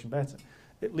situation better.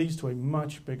 It leads to a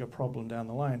much bigger problem down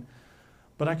the line.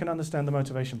 But I can understand the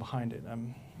motivation behind it,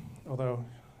 although,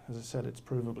 as I said, it's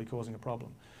provably causing a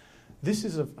problem. This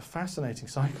is a fascinating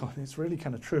cycle, and it's really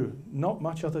kind of true. Not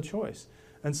much other choice.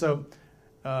 And so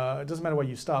it doesn't matter where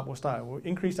you start. Well,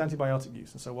 increased antibiotic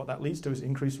use. And so what that leads to is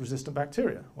increased resistant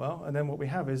bacteria. Well, and then what we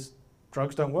have is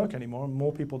drugs don't work anymore, and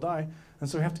more people die. And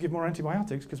so we have to give more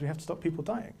antibiotics because we have to stop people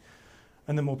dying.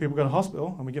 And then more people go to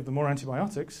hospital, and we give them more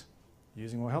antibiotics,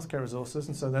 using more healthcare resources,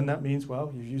 and so then that means,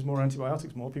 well, you use more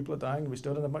antibiotics, more people are dying, and we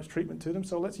still don't have much treatment to them,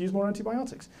 so let's use more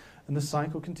antibiotics. And the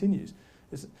cycle continues.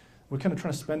 We're kind of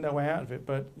trying to spend our way out of it,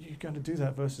 but you're going to do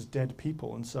that versus dead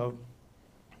people, and so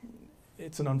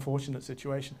it's an unfortunate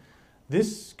situation.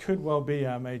 This could well be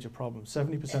our major problem.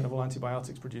 70% of all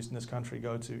antibiotics produced in this country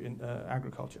go to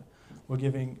agriculture. We're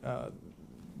giving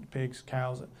pigs,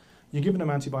 cows, you're giving them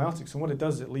antibiotics, and what it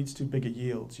does is it leads to bigger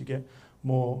yields. You get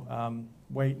more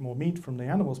weight, more meat from the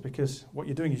animals, because what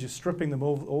you're doing is you're stripping them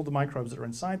all the microbes that are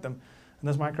inside them, and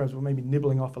those microbes were maybe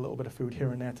nibbling off a little bit of food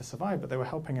here and there to survive, but they were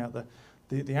helping out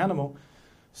the animal.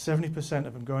 70%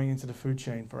 of them going into the food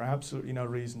chain for absolutely no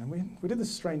reason. And we did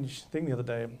this strange thing the other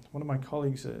day. One of my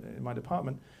colleagues in my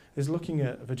department is looking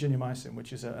at virginiamycin,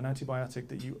 which is an antibiotic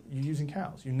that you use in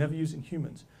cows. You never use in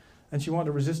humans. And she wanted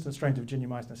a resistant strain to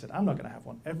virginiamycin. I said, I'm not going to have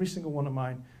one. Every single one of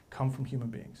mine come from human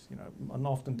beings, and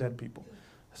often dead people.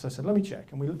 So I said, let me check.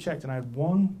 And we checked, and I had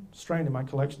one strain in my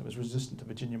collection that was resistant to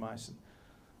virginiamycin.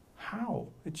 How?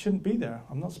 It shouldn't be there.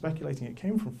 I'm not speculating it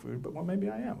came from food, but well, maybe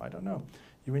I am. I don't know.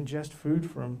 You ingest food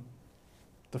from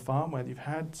the farm where you've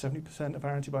had 70% of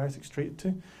our antibiotics treated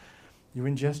to. you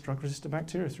ingest drug-resistant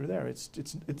bacteria through there.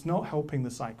 It's not helping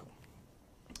the cycle.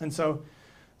 And so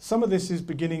some of this is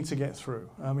beginning to get through.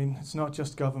 I mean, it's not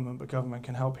just government, but government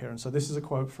can help here. And so this is a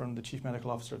quote from the Chief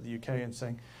Medical Officer of the UK and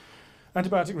saying,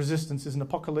 antibiotic resistance is an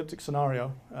apocalyptic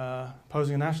scenario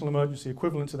posing a national emergency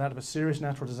equivalent to that of a serious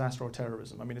natural disaster or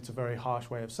terrorism. I mean, it's a very harsh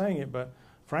way of saying it, but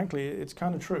frankly, it's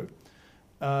kind of true.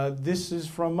 This is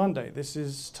from Monday. This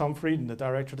is Tom Frieden, the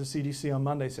director of the CDC on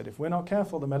Monday, said, if we're not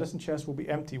careful, the medicine chest will be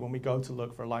empty when we go to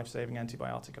look for a life-saving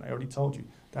antibiotic. And I already told you,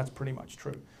 that's pretty much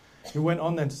true. He went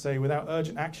on then to say, without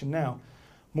urgent action now,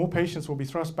 more patients will be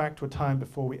thrust back to a time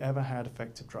before we ever had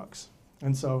effective drugs.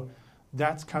 And so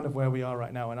that's kind of where we are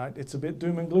right now. And it's a bit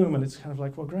doom and gloom, and it's kind of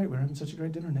like, well, great, we're having such a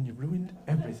great dinner, and then you ruined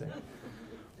everything.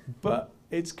 But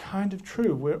it's kind of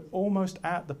true. We're almost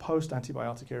at the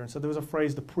post-antibiotic era. And so there was a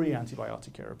phrase, the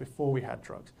pre-antibiotic era, before we had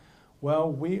drugs.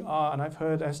 Well, we are, and I've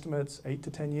heard estimates, 8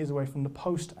 to 10 years away from the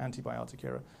post-antibiotic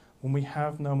era, when we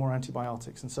have no more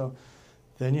antibiotics. And so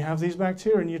then you have these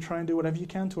bacteria, and you try and do whatever you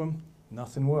can to them.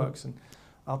 Nothing works. And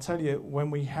I'll tell you, when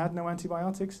we had no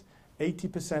antibiotics,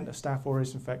 80% of Staph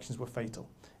aureus infections were fatal.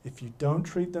 If you don't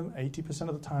treat them 80%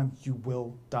 of the time, you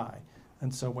will die.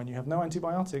 And so when you have no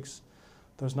antibiotics,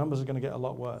 those numbers are going to get a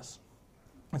lot worse.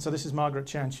 And so this is Margaret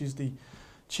Chan. She's the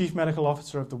Chief Medical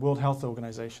Officer of the World Health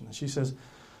Organization. And she says,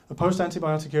 the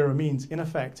post-antibiotic era means, in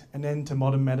effect, an end to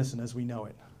modern medicine as we know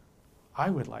it. I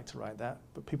would like to write that,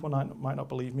 but people might not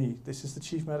believe me. This is the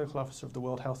Chief Medical Officer of the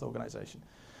World Health Organization.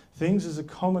 Things as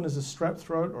common as a strep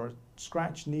throat or a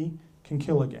scratched knee can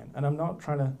kill again. And I'm not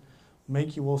trying to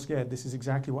make you all scared. This is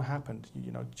exactly what happened.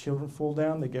 You know, children fall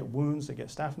down, they get wounds, they get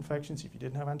staph infections. If you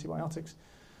didn't have antibiotics,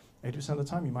 80% of the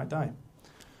time you might die.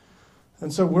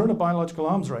 And so we're in a biological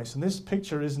arms race, and this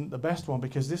picture isn't the best one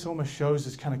because this almost shows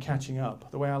us kind of catching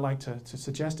up. The way I like to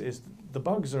suggest it is the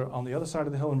bugs are on the other side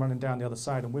of the hill and running down the other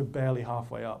side, and we're barely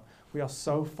halfway up. We are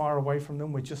so far away from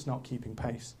them, we're just not keeping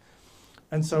pace.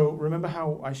 And so remember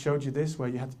how I showed you this, where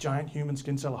you had the giant human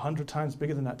skin cell 100 times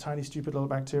bigger than that tiny, stupid little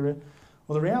bacteria?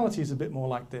 Well, the reality is a bit more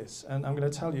like this, and I'm going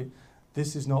to tell you,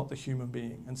 this is not the human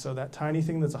being. And so that tiny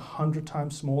thing that's 100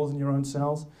 times smaller than your own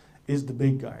cells is the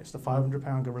big guy. It's the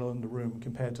 500-pound gorilla in the room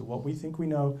compared to what we think we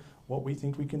know, what we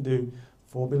think we can do.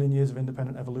 4 billion years of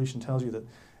independent evolution tells you that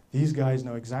these guys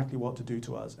know exactly what to do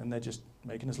to us, and they're just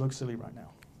making us look silly right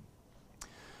now.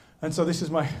 And so this is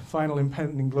my final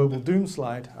impending global doom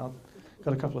slide. I've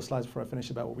got a couple of slides before I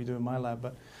finish about what we do in my lab,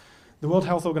 but the World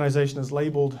Health Organization has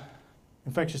labeled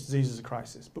infectious disease as a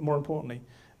crisis, but more importantly,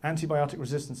 antibiotic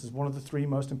resistance is one of the 3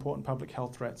 most important public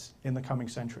health threats in the coming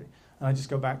century. And I just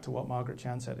go back to what Margaret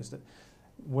Chan said, is that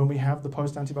when we have the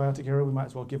post-antibiotic era, we might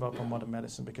as well give up on modern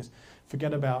medicine, because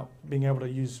forget about being able to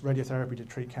use radiotherapy to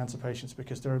treat cancer patients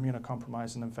because they're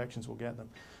immunocompromised and infections will get them.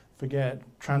 Forget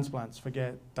transplants,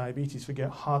 forget diabetes,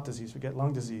 forget heart disease, forget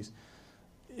lung disease.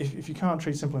 If you can't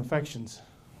treat simple infections,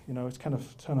 you know, it's kind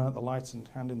of turn out the lights and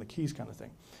hand in the keys kind of thing.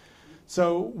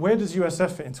 So where does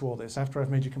USF fit into all this after I've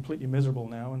made you completely miserable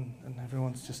now and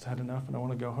everyone's just had enough and I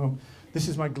want to go home? This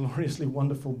is my gloriously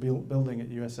wonderful building at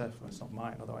USF. Well, it's not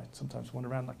mine, although I sometimes wander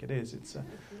around like it is. It's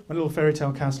my little fairy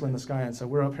tale castle in the sky. And so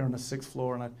we're up here on the 6th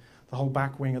floor, and the whole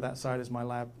back wing of that side is my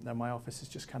lab, and my office is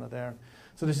just kind of there.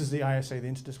 So this is the ISA, the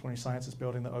Interdisciplinary Sciences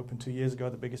building that opened 2 years ago,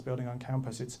 the biggest building on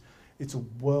campus. It's a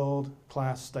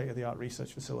world-class, state-of-the-art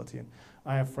research facility. And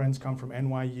I have friends come from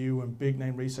NYU and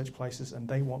big-name research places, and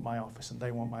they want my office, and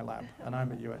they want my lab, and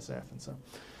I'm at USF. And so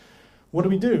what do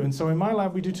we do? And so in my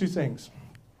lab, we do 2 things.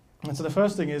 And so the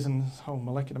first thing is, and this whole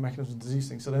molecular mechanisms of disease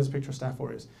thing, so there's a picture of Staph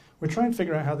aureus. We're trying to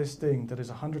figure out how this thing that is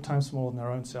 100 times smaller than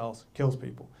our own cells kills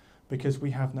people, because we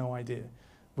have no idea.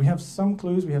 We have some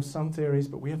clues, we have some theories,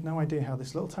 but we have no idea how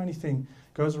this little tiny thing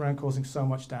goes around causing so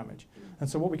much damage. And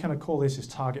so what we kind of call this is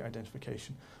target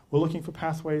identification. We're looking for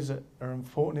pathways that are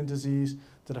important in disease,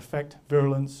 that affect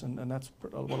virulence, and that's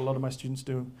what a lot of my students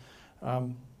do.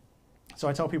 So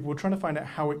I tell people we're trying to find out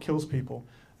how it kills people,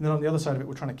 and then on the other side of it,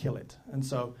 we're trying to kill it. And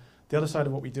so the other side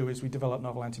of what we do is we develop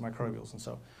novel antimicrobials. And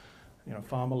so, you know,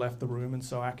 pharma left the room, and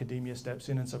so academia steps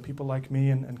in, and so people like me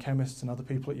and chemists and other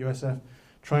people at USF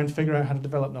try and figure out how to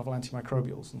develop novel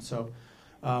antimicrobials. And so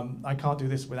I can't do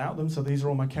this without them, so these are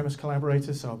all my chemist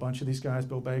collaborators. So a bunch of these guys,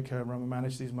 Bill Baker, Roman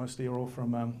managed these mostly, are all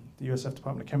from the USF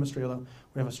Department of Chemistry, although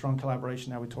we have a strong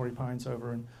collaboration now with Torrey Pines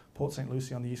over in Port St.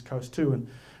 Lucie on the East Coast too. And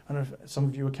I don't know if some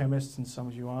of you are chemists and some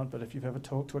of you aren't, but if you've ever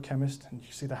talked to a chemist and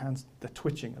you see their hands, they're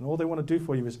twitching, and all they want to do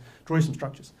for you is draw you some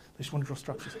structures. They just want to draw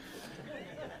structures.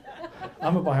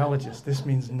 I'm a biologist. This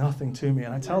means nothing to me.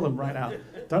 And I tell them right out,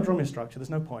 don't draw me a structure. There's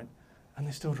no point. And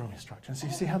they still draw me a structure. And so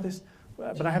you see how this...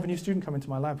 But I have a new student come into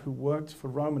my lab who worked for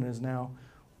Roman and is now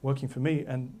working for me,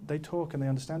 and they talk and they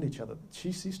understand each other.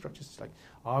 She sees structures, it's like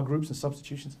R groups and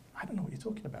substitutions. I don't know what you're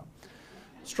talking about.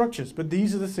 Structures, but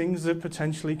these are the things that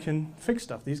potentially can fix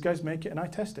stuff. These guys make it and I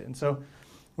test it. And so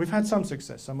we've had some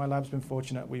success. So my lab's been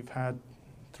fortunate. We've had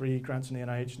 3 grants from the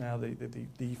NIH now,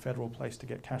 the federal place to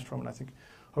get cash from, and I think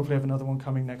hopefully have another one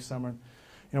coming next summer. And,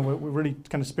 you know, we're really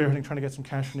kind of spearheading trying to get some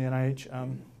cash from the NIH.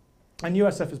 And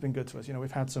USF has been good to us. You know,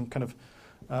 we've had some kind of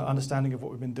understanding of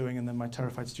what we've been doing, and then my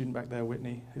terrified student back there,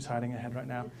 Whitney, who's hiding her head right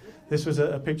now. This was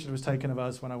a picture that was taken of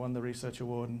us when I won the research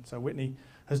award, and so Whitney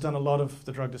has done a lot of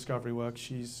the drug discovery work.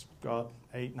 She's got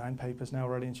 8, 9 papers now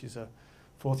already, and she's a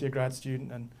 4th-year grad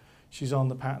student, and she's on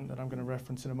the patent that I'm going to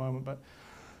reference in a moment. But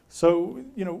so,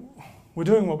 you know, we're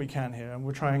doing what we can here, and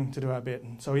we're trying to do our bit.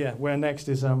 And so, yeah, where next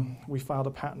is we filed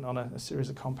a patent on a series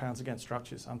of compounds against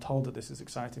structures. I'm told that this is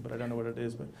exciting, but I don't know what it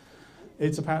is. But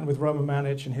it's a patent with Roman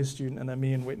Manich and his student, and then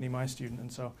me and Whitney, my student.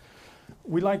 And so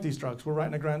we like these drugs. We're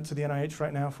writing a grant to the NIH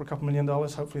right now for $2 million.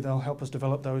 Hopefully they'll help us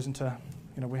develop those into,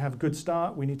 you know, we have a good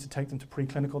start. We need to take them to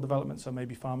preclinical development, so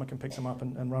maybe pharma can pick them up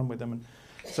and run with them. And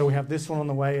so we have this one on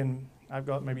the way, and I've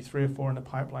got maybe 3 or 4 in the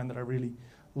pipeline that I really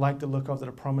like the look of, that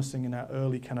are promising in our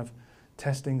early kind of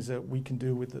testings that we can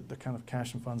do with the kind of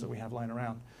cash and funds that we have lying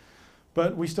around.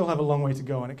 But we still have a long way to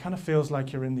go, and it kind of feels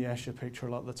like you're in the Escher picture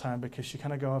a lot of the time, because you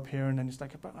kind of go up here and then it's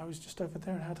like, but I was just over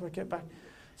there, how do I get back?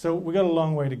 So we've got a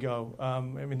long way to go. I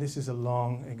mean, this is a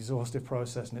long, exhaustive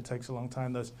process, and it takes a long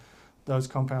time. Those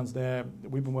compounds there,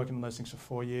 we've been working on those things for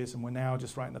 4 years, and we're now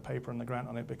just writing the paper and the grant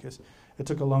on it because it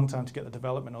took a long time to get the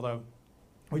development, although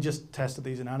we just tested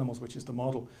these in animals, which is the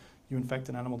model. You infect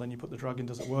an animal, then you put the drug in,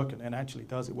 does it work? And it actually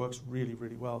does. It works really,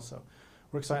 really well. So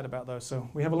we're excited about those. So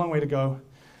we have a long way to go.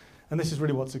 And this is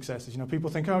really what success is. You know, people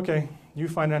think, oh, okay, you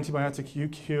find an antibiotic, you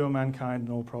cure mankind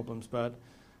and all problems. But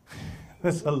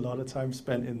there's a lot of time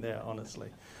spent in there, honestly.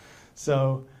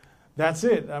 So that's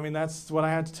it. I mean, that's what I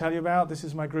had to tell you about. This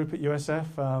is my group at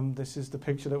USF. This is the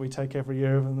picture that we take every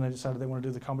year, and they decided they want to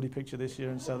do the comedy picture this year,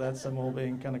 and so that's them all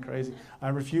being kind of crazy. I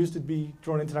refuse to be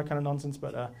drawn into that kind of nonsense,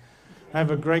 but I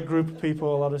have a great group of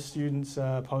people, a lot of students,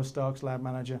 postdocs, lab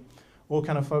manager, all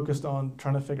kind of focused on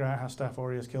trying to figure out how Staph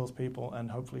aureus kills people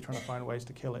and hopefully trying to find ways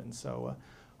to kill it. And so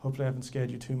hopefully I haven't scared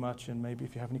you too much, and maybe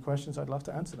if you have any questions, I'd love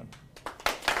to answer them.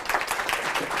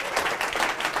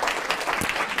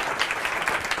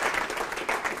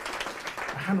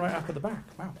 A hand right up at the back.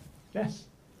 Wow. Yes?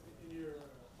 In your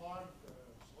hog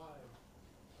slide,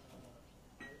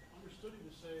 I understood you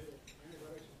to say that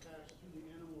antibiotics are passed through the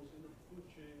animals into the food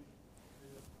chain,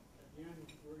 and at the end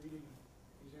we're eating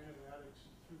these antibiotics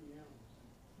through the animals.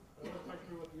 I wasn't quite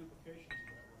sure what the implications of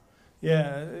that were.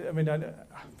 Yeah, I mean,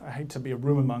 I hate to be a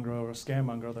rumor monger or a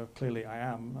scaremonger, although clearly I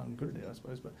am. I'm good at it, I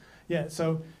suppose. But yeah,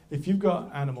 so if you've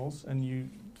got animals and you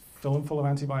fill them full of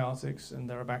antibiotics and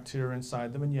there are bacteria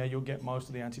inside them, and yeah, you'll get most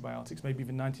of the antibiotics, maybe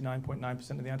even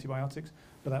 99.9% of the antibiotics,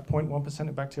 but that 0.1%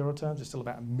 in bacterial terms is still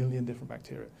about 1 million different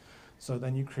bacteria. So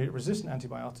then you create resistant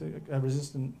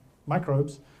resistant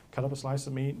microbes, cut up a slice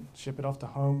of meat, ship it off to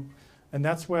home, and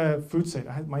that's where food safety.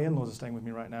 My in-laws are staying with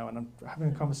me right now, and I'm having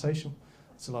a conversation.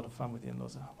 It's a lot of fun with the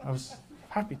in-laws. I was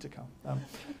happy to come.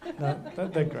 No,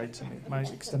 they're great to me. My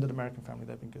extended American family,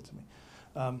 they've been good to me.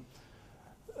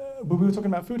 But we were talking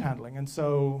about food handling, and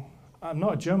so I'm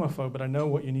not a germaphobe, but I know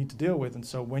what you need to deal with. And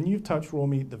so when you touch raw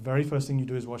meat, the very first thing you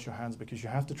do is wash your hands, because you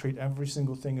have to treat every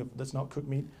single thing that's not cooked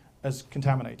meat as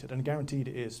contaminated, and guaranteed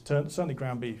it is, certainly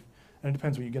ground beef, and it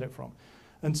depends where you get it from.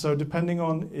 And so depending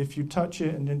on if you touch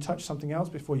it and then touch something else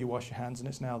before you wash your hands, and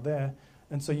it's now there,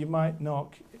 and so you might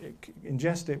not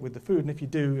ingest it with the food, and if you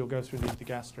do, you'll go through the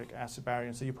gastric acid barrier,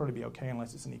 and so you'll probably be okay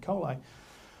unless it's an E. coli.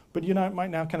 But you might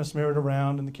now kind of smear it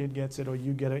around, and the kid gets it, or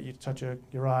you get it, you touch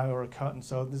your eye or a cut, and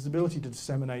so there's the ability to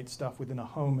disseminate stuff within a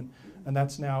home, and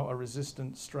that's now a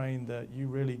resistant strain that you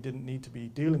really didn't need to be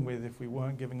dealing with if we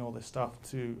weren't giving all this stuff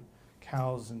to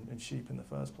cows and sheep in the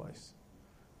first place.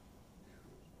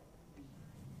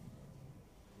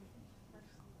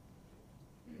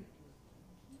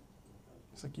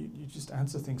 It's like you just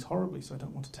answer things horribly, so I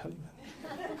don't want to tell you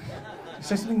that.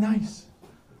 Say something nice.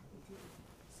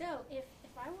 So if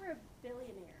I were a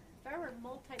billionaire, if I were a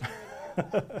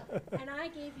multi-billionaire, and I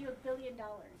gave you $1 billion,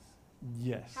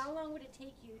 yes. How long would it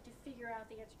take you to figure out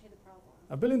the answer to the problem?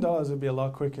 $1 billion would be a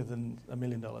lot quicker than $1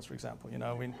 million, for example. You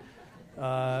know, I mean,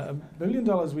 $1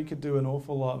 billion we could do an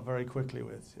awful lot very quickly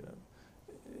with. You know.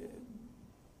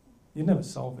 You'd never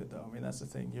solve it, though. I mean, that's the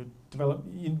thing. But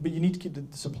you need to keep the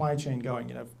supply chain going.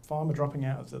 You know, pharma dropping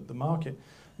out of the market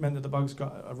meant that the bugs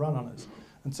got a run on us.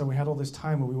 And so we had all this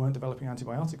time where we weren't developing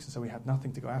antibiotics, and so we had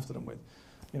nothing to go after them with.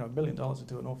 you know, $1 billion would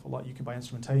do an awful lot. You can buy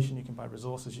instrumentation, you can buy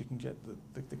resources, you can get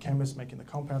the chemists making the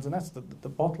compounds, and that's the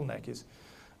bottleneck is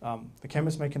the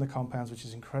chemists making the compounds, which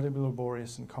is incredibly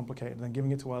laborious and complicated, and then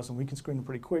giving it to us, and we can screen them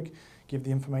pretty quick, give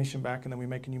the information back, and then we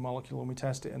make a new molecule and we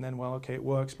test it, and then, well, okay, it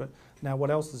works, but now what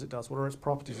else does it do? What are its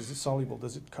properties? Is it soluble?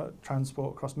 Does it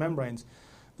transport across membranes?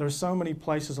 There are so many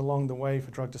places along the way for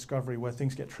drug discovery where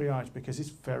things get triaged because it's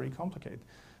very complicated.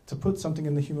 To put something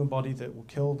in the human body that will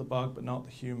kill the bug but not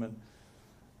the human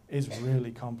is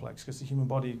really complex, because the human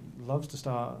body loves to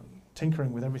start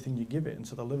tinkering with everything you give it, and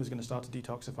so the liver's going to start to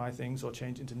detoxify things or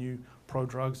change into new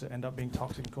prodrugs that end up being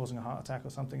toxic and causing a heart attack or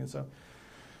something, and so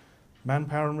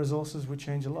manpower and resources would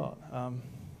change a lot.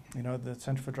 You know, the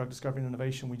Center for Drug Discovery and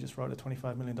Innovation, we just wrote a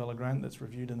 $25 million grant that's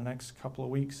reviewed in the next couple of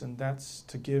weeks, and that's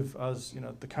to give us, you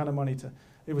know, the kind of money to,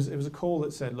 it was a call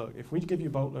that said, look, if we give you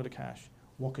a boatload of cash,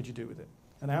 what could you do with it?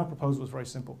 And our proposal was very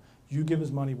simple. You give us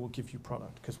money, we'll give you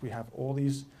product, because we have all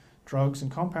these drugs and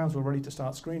compounds, we're ready to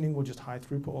start screening, we'll just high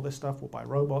throughput all this stuff, we'll buy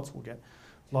robots, we'll get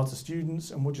lots of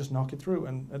students, and we'll just knock it through.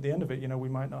 And at the end of it, you know, we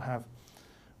might not have,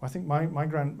 I think my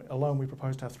grant alone, we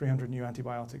proposed to have 300 new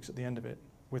antibiotics at the end of it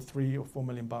with $3 or $4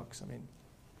 million. I mean,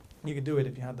 you could do it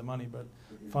if you had the money, but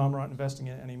pharma aren't investing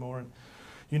in it anymore, and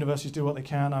universities do what they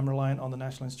can. I'm reliant on the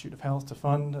National Institute of Health to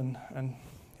fund, and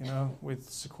you know, with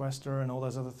sequester and all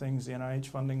those other things, the NIH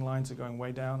funding lines are going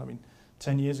way down. I mean,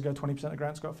 10 years ago, 20% of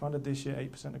grants got funded. This year,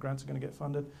 8% of grants are going to get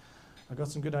funded. I've got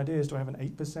some good ideas. Do I have an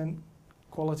 8%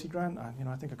 quality grant? You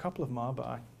know, I think a couple of them are,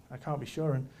 but I can't be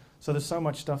sure. And so there's so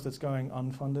much stuff that's going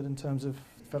unfunded in terms of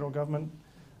federal government,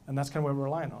 and that's kind of where we're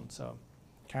relying on. So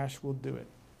cash will do it.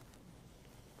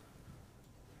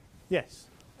 Yes?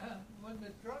 When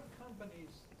the drug companies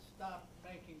stop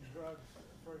making drugs,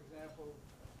 for example,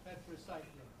 Methicillin,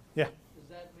 yeah. Does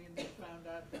that mean they found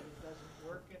out that it doesn't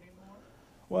work anymore?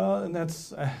 Well, and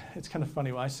that's, it's kind of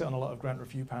funny. I sit on a lot of grant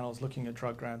review panels looking at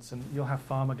drug grants, and you'll have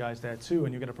pharma guys there too,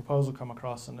 and you get a proposal come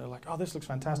across, and they're like, oh, this looks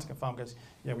fantastic. And pharma goes,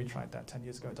 yeah, we tried that 10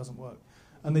 years ago. It doesn't work.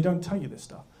 And they don't tell you this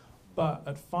stuff. But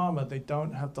at pharma, they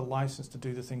don't have the license to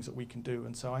do the things that we can do.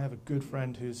 And so I have a good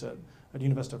friend who's at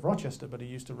University of Rochester, but he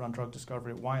used to run drug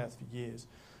discovery at Wyeth for years.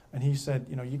 And he said,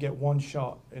 you know, you get one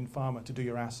shot in pharma to do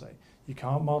your assay. You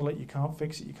can't model it, you can't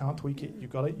fix it, you can't tweak it. You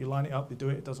got it, you line it up, you do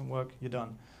it, it doesn't work, you're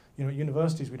done. You know, at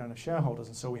universities, we don't have shareholders,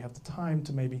 and so we have the time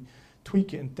to maybe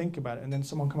tweak it and think about it, and then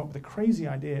someone come up with a crazy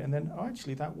idea, and then, oh,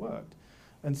 actually, that worked.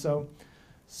 And so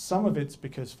some of it's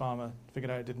because pharma figured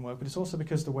out it didn't work, but it's also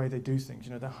because the way they do things.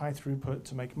 You know, they're high throughput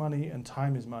to make money, and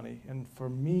time is money. And for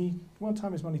me, well,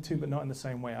 time is money too, but not in the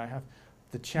same way. I have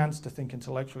the chance to think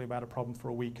intellectually about a problem for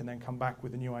a week and then come back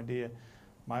with a new idea.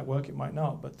 Might work, it might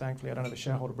not, but thankfully I don't have a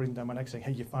shareholder breathing down my neck saying,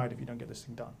 hey, you're fired if you don't get this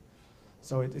thing done.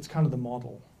 So it's kind of the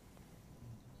model.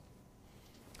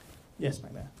 Yes,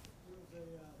 back there. There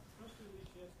was a press release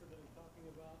yesterday talking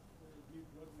about the new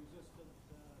drug-resistant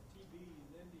TB in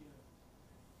India,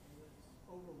 and it's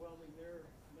overwhelming their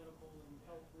medical and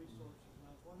health resources. And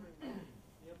I was wondering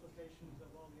the implications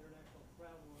of all the international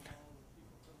travel and all the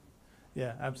people coming.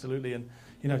 Yeah, absolutely. And,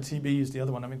 you know, TB is the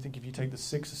other one. I mean, think if you take the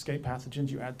 6 escape pathogens,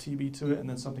 you add TB to it, and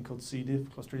then something called C. diff,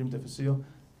 Clostridium difficile,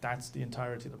 that's the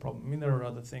entirety of the problem. I mean, there are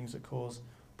other things that cause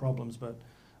problems, but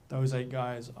those 8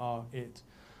 guys are it.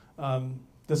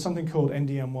 There's something called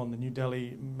NDM1, the New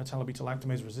Delhi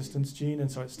metallo-beta-lactamase resistance gene, and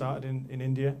so it started in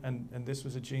India, and this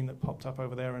was a gene that popped up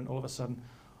over there, and all of a sudden,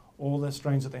 all the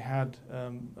strains that they had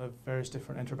of various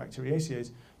different Enterobacteriaceae,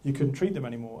 you couldn't treat them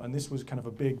anymore, and this was kind of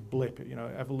a big blip. You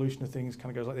know, evolution of things kind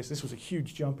of goes like this. This was a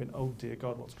huge jump in, oh dear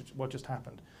God, what just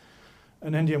happened?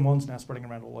 And NDM1's now spreading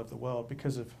around all over the world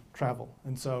because of travel,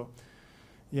 and so,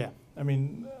 yeah, I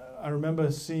mean, I remember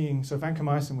seeing, so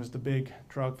vancomycin was the big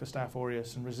drug for Staph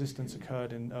aureus, and resistance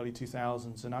occurred in early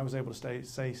 2000s, and I was able to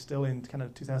stay still in kind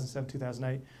of 2007,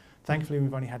 2008. Thankfully,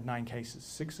 we've only had 9 cases,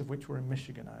 6 of which were in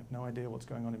Michigan. I have no idea what's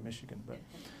going on in Michigan,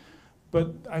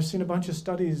 but I've seen a bunch of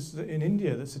studies in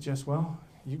India that suggest, well,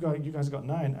 you guys got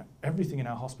 9. Everything in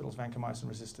our hospital is vancomycin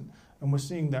resistant, and we're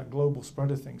seeing that global spread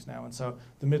of things now. And so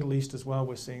the Middle East as well,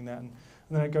 we're seeing that, and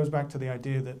then it goes back to the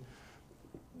idea that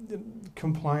the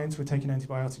compliance with taking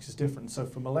antibiotics is different. So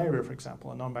for malaria, for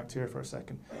example, a non-bacteria for a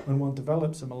second, when one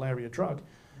develops a malaria drug,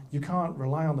 you can't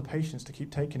rely on the patients to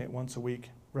keep taking it once a week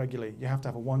regularly. You have to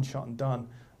have a one shot and done,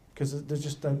 because they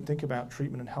just don't think about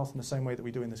treatment and health in the same way that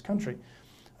we do in this country.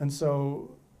 And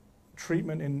so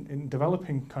treatment in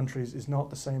developing countries is not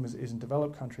the same as it is in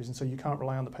developed countries, and so you can't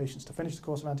rely on the patients to finish the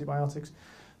course of antibiotics,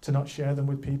 to not share them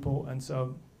with people, and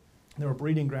so they're a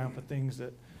breeding ground for things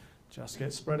that just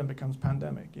gets spread and becomes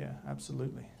pandemic. Yeah,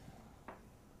 absolutely.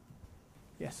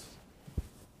 Yes?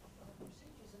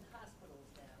 Procedures in hospitals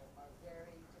now are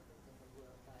very different than they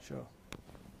were 5 Sure. years ago.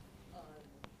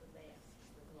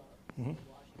 Mhm.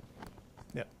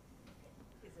 Yeah.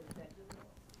 Is it effective?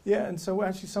 Yeah, and so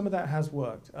actually some of that has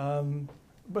worked.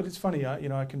 But it's funny,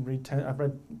 I can read I've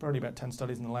read probably about 10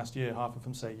 studies in the last year. Half of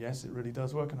them say, yes, it really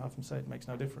does work, and half of them say it makes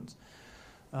no difference.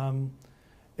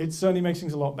 It certainly makes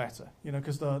things a lot better,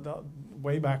 because the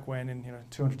way back when,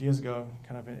 200 years ago,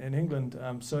 kind of in England,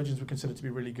 surgeons were considered to be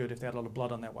really good if they had a lot of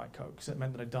blood on their white coat, because it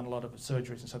meant that they'd done a lot of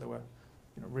surgeries, and so they were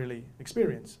really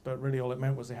experienced. But really all it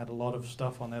meant was they had a lot of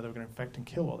stuff on there that were going to infect and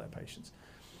kill all their patients.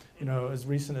 As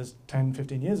recent as 10,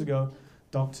 15 years ago,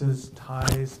 doctors,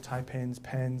 ties, tie pins,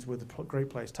 pens were the great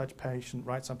place. Touch patient,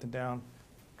 write something down,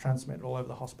 transmit it all over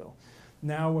the hospital.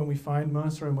 Now when we find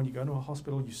MRSA and when you go to a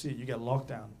hospital, you see it, you get locked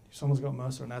down. Someone's got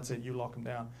MRSA and that's it, you lock them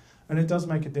down. And it does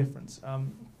make a difference.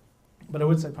 But I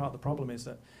would say part of the problem is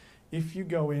that if you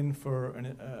go in for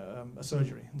a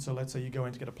surgery, and so let's say you go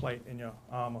in to get a plate in your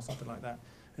arm or something like that,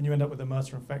 and you end up with a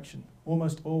MRSA infection,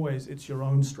 almost always it's your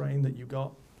own strain that you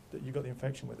got the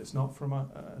infection with. It's not from a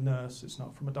nurse, it's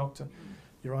not from a doctor.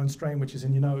 Your own strain, which is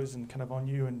in your nose and kind of on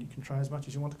you, and you can try as much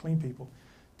as you want to clean people,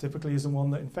 typically is the one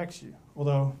that infects you.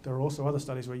 Although there are also other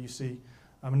studies where you see,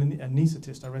 a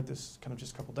anaesthetist, I read this kind of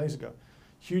just a couple of days ago,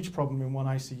 huge problem in one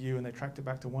ICU, and they tracked it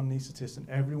back to one anaesthetist, and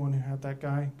everyone who had that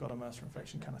guy got a MRSA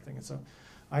infection kind of thing. And so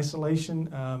isolation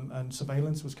and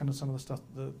surveillance was kind of some of the stuff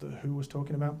the WHO was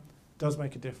talking about. Does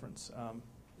make a difference.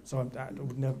 So I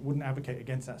wouldn't advocate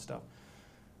against that stuff.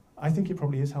 I think it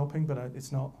probably is helping, but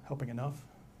it's not helping enough.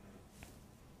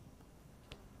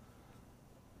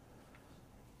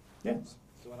 Yes?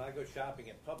 So when I go shopping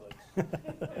at Publix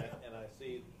and I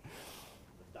see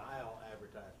the Dial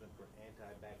advertisement for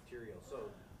antibacterial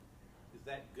soap, is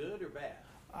that good or bad?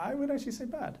 I would actually say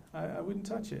bad. I wouldn't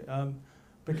touch it.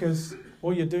 Because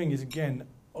all you're doing is, again,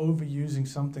 overusing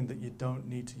something that you don't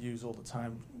need to use all the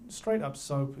time. Straight up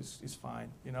soap is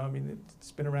fine.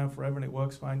 It's been around forever and it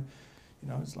works fine.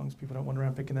 As long as people don't wander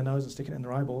around picking their nose and sticking it in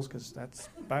their eyeballs, because that's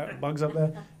bugs up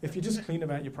there. If you just clean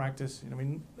about your practice,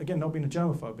 again, not being a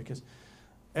germaphobe, because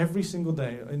every single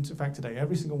day, in fact today,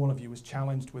 every single one of you is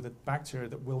challenged with a bacteria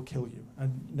that will kill you,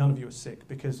 and none of you are sick,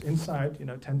 because inside,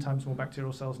 10 times more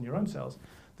bacterial cells than your own cells,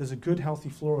 there's a good, healthy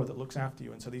flora that looks after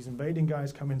you. And so these invading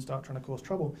guys come in, start trying to cause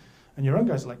trouble, and your own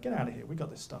guys are like, get out of here, we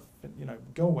got this stuff,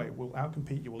 go away, we'll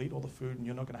outcompete you, we'll eat all the food, and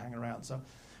you're not going to hang around. So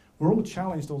we're all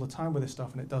challenged all the time with this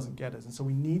stuff, and it doesn't get us. And so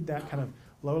we need that kind of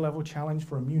low-level challenge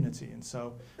for immunity. And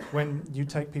so when you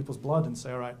take people's blood and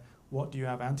say, all right, what do you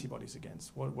have antibodies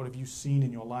against? What have you seen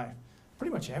in your life?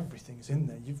 Pretty much everything is in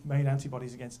there. You've made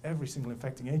antibodies against every single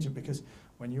infecting agent, because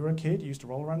when you were a kid, you used to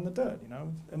roll around in the dirt,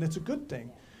 and it's a good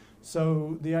thing.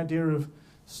 So the idea of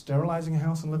sterilizing a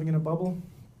house and living in a bubble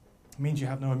means you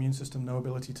have no immune system, no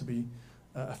ability to be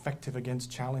effective against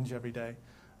challenge every day.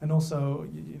 And also,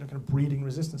 kind of breeding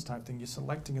resistance type thing. You're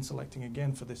selecting and selecting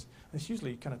again for this. It's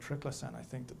usually kind of triclosan, I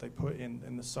think, that they put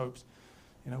in the soaps.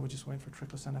 We're just waiting for a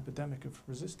triclosan epidemic of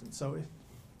resistance. So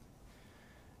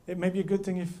it may be a good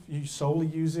thing if you solely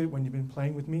use it when you've been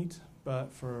playing with meat,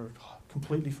 but for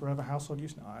completely forever household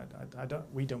use, no,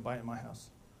 we don't buy it in my house.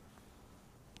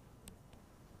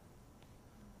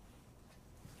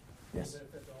 Yes?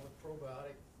 Benefit all the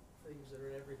probiotic things that are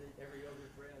in every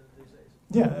yogurt brand these days.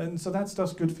 Yeah, and so that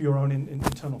stuff's good for your own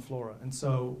internal flora. And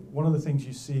so one of the things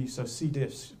you see, so C.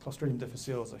 diffs, Clostridium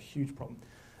difficile, is a huge problem.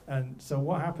 And so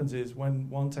what happens is when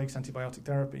one takes antibiotic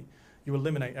therapy, you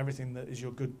eliminate everything that is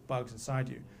your good bugs inside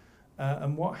you.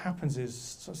 And what happens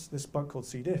is this bug called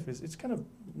C. diff, it's kind of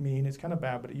mean, it's kind of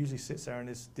bad, but it usually sits there and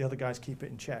the other guys keep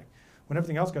it in check. When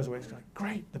everything else goes away, it's like,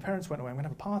 great, the parents went away, I'm going to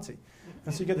have a party.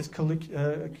 And so you get this colitis,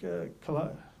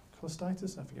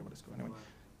 I forget what it's called anyway.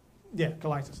 Yeah,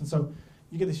 colitis. And so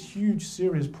you get this huge,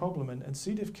 serious problem, and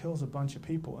C. diff kills a bunch of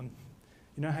people. And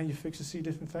you know how you fix a C.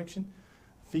 diff infection?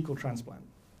 Fecal transplant.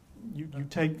 You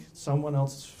take someone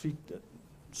else's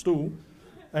stool,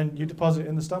 and you deposit it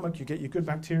in the stomach, you get your good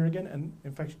bacteria again, and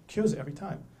infection cures it every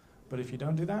time. But if you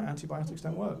don't do that, antibiotics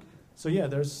don't work. So yeah,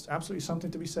 there's absolutely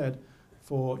something to be said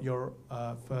for your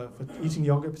for eating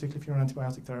yogurt, particularly if you're on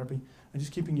antibiotic therapy, and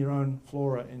just keeping your own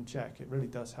flora in check. It really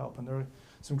does help. And there are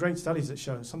some great studies that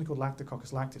show something called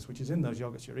Lactococcus lactis, which is in those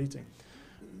yogurts you're eating,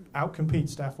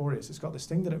 outcompetes Staph aureus. It's got this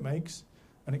thing that it makes,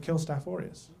 and it kills Staph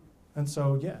aureus. And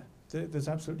so yeah, there's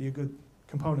absolutely a good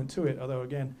component to it. Although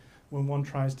again, when one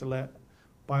tries to let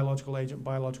biological agent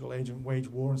wage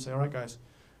war and say, all right, guys,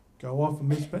 go off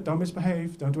and don't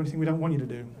misbehave, don't do anything we don't want you to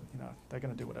do. They're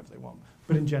going to do whatever they want.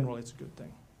 But in general, it's a good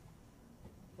thing.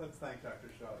 Let's thank Dr.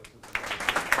 Shaw. This was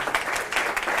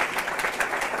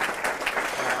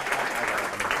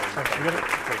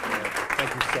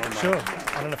Thank you so much. Sure.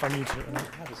 I don't know if I'm muted or not.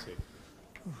 Have a seat.